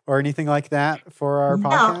anything like that for our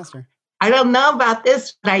podcast? Or? I don't know about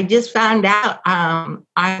this, but I just found out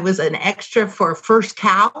I was an extra for First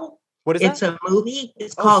Cow. What is It's that? a movie.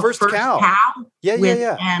 It's called First Cow.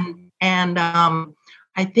 Yeah. And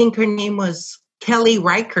I think her name was Kelly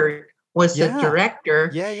Reichert was the director.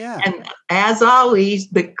 Yeah. And as always,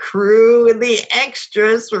 the crew and the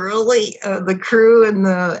extras really, the crew and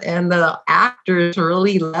the actors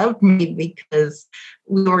really loved me because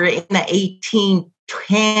we were in the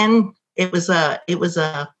 1810. It was a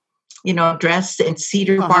dressed in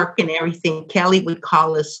cedar bark and everything. Kelly would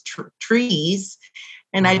call us trees.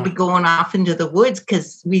 And I'd be going off into the woods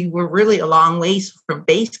because we were really a long ways from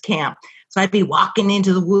base camp. So I'd be walking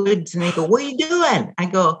into the woods and they go, "What are you doing?" I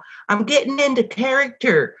go, "I'm getting into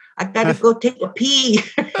character. I got to go take a pee."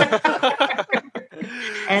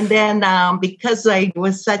 And then because I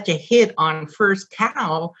was such a hit on First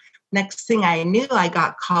Cow, next thing I knew, I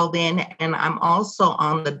got called in, and I'm also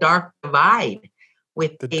on The Dark Divide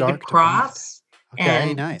with David Cross. Okay,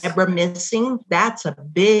 and nice. Deborah Missing. That's a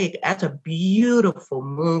beautiful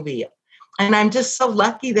movie. And I'm just so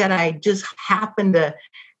lucky that I just happened to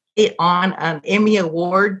get on an Emmy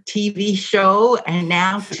Award TV show and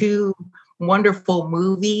now 2 wonderful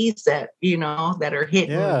movies that are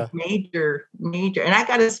hitting major. And I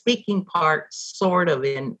got a speaking part sort of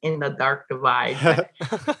in The Dark Divide. But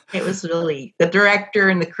it was really the director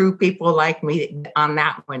and the crew people like me on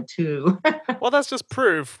that one too. Well, that's just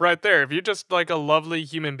proof right there. If you're just like a lovely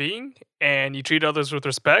human being and you treat others with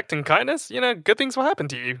respect and kindness, good things will happen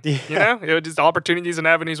to you. Just opportunities and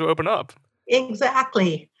avenues will open up.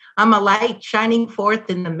 Exactly. I'm a light shining forth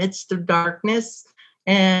in the midst of darkness.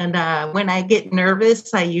 And when I get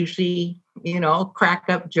nervous, I usually, crack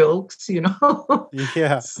up jokes,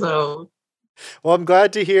 Yeah. So. Well, I'm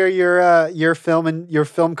glad to hear your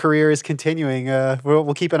film career is continuing.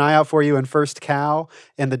 We'll keep an eye out for you in First Cow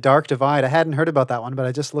and The Dark Divide. I hadn't heard about that one, but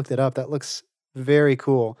I just looked it up. That looks very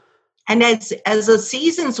cool. And as the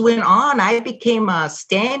seasons went on, I became a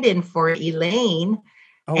stand-in for Elaine.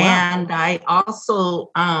 Oh, wow. And I also,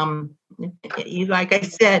 like I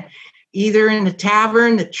said, either in the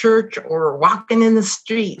tavern, the church, or walking in the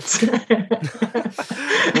streets.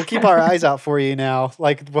 We'll keep our eyes out for you now.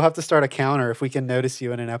 Like, we'll have to start a counter if we can notice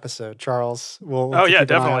you in an episode. Charles, we'll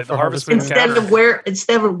definitely. The Harvest Moon instead of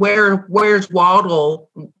where's Waldo,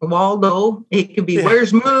 it could be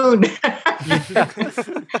where's Moon.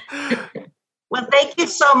 Well, thank you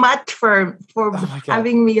so much for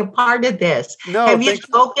having me a part of this. No, have you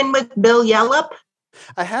spoken with Bill Yellop?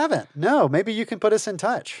 I haven't. No, maybe you can put us in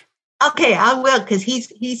touch. Okay, I will, because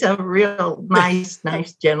he's a real nice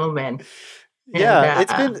gentleman. Yeah,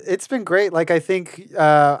 it's been great. Like, I think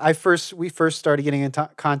we first started getting in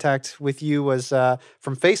contact with you was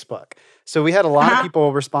from Facebook. So we had a lot of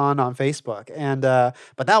people respond on Facebook, and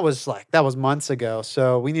but that was months ago.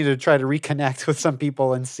 So we need to try to reconnect with some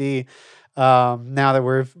people and see now that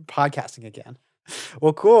we're podcasting again.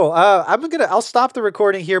 Well, cool. I'll stop the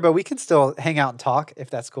recording here, but we can still hang out and talk if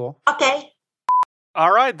that's cool. Okay.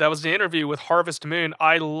 All right, that was the interview with Harvest Moon.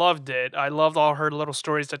 I loved it. I loved all her little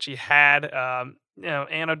stories that she had,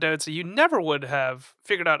 anecdotes that you never would have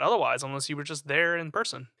figured out otherwise unless you were just there in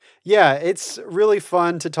person. Yeah, it's really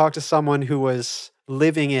fun to talk to someone who was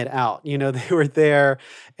living it out. They were there.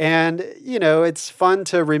 And, it's fun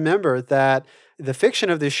to remember that the fiction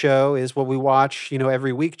of this show is what we watch,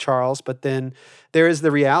 every week, Charles, but then there is the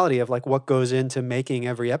reality of like what goes into making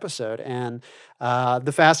every episode and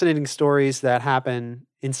the fascinating stories that happen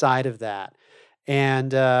inside of that.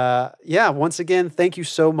 And once again, thank you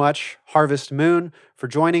so much, Harvest Moon, for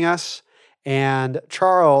joining us. And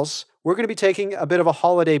Charles, we're going to be taking a bit of a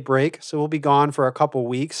holiday break, so we'll be gone for a couple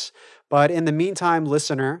weeks. But in the meantime,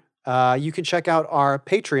 listener, you can check out our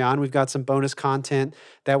Patreon. We've got some bonus content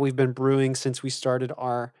that we've been brewing since we started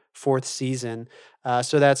our 4th season.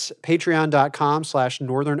 So that's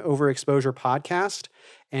patreon.com/Northern Overexposure Podcast.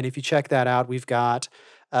 And if you check that out, we've got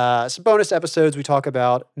some bonus episodes. We talk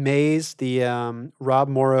about Maze, the Rob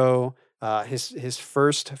Morrow, his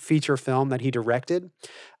first feature film that he directed.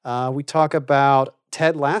 We talk about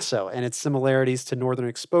Ted Lasso and its similarities to Northern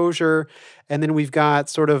Exposure. And then we've got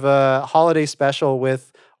sort of a holiday special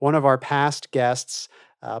with one of our past guests,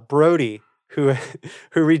 Brody, who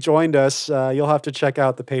rejoined us. You'll have to check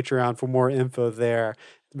out the Patreon for more info there.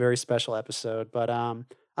 Very special episode. But I'm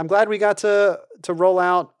glad we got to roll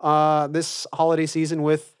out this holiday season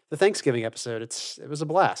with the Thanksgiving episode. It was a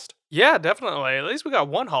blast. Yeah, definitely. At least we got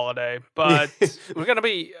one holiday, but we're going to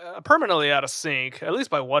be permanently out of sync, at least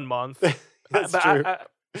by 1 month. That's true.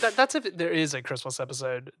 That's if there is a Christmas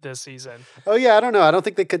episode this season. Oh, yeah, I don't know. I don't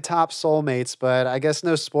think they could top Soulmates, but I guess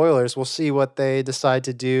no spoilers. We'll see what they decide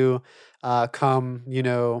to do come,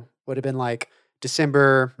 would have been like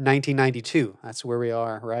December 1992. That's where we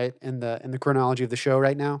are, right? In the chronology of the show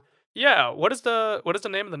right now. Yeah. What is the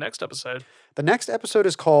name of the next episode? The next episode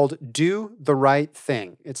is called Do the Right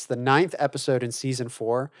Thing. It's the 9th episode in season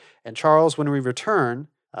 4. And Charles, when we return,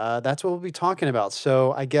 that's what we'll be talking about.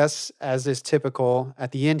 So I guess, as is typical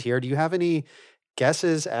at the end here, do you have any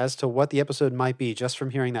guesses as to what the episode might be just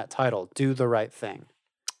from hearing that title, Do the Right Thing?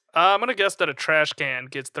 I'm going to guess that a trash can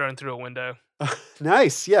gets thrown through a window.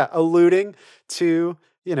 Nice. Yeah. Alluding to,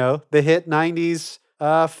 the hit 90s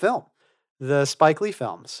film, the Spike Lee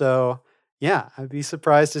film. So, yeah, I'd be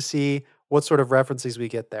surprised to see what sort of references we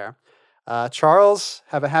get there. Charles,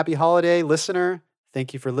 have a happy holiday, listener.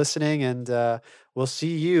 Thank you for listening, and we'll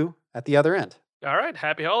see you at the other end. All right.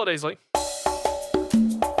 Happy holidays, Lee.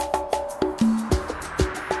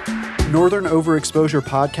 Northern Overexposure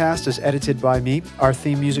Podcast is edited by me. Our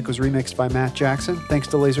theme music was remixed by Matt Jackson. Thanks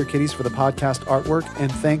to Laser Kitties for the podcast artwork,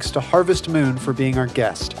 and thanks to Harvest Moon for being our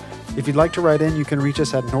guest. If you'd like to write in, you can reach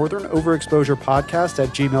us at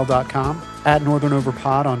northernoverexposurepodcast@gmail.com, at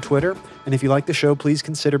northernoverpod on Twitter. And if you like the show, please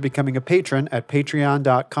consider becoming a patron at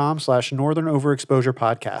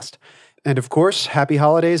patreon.com/northernoverexposurepodcast. And of course, happy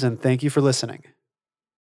holidays and thank you for listening.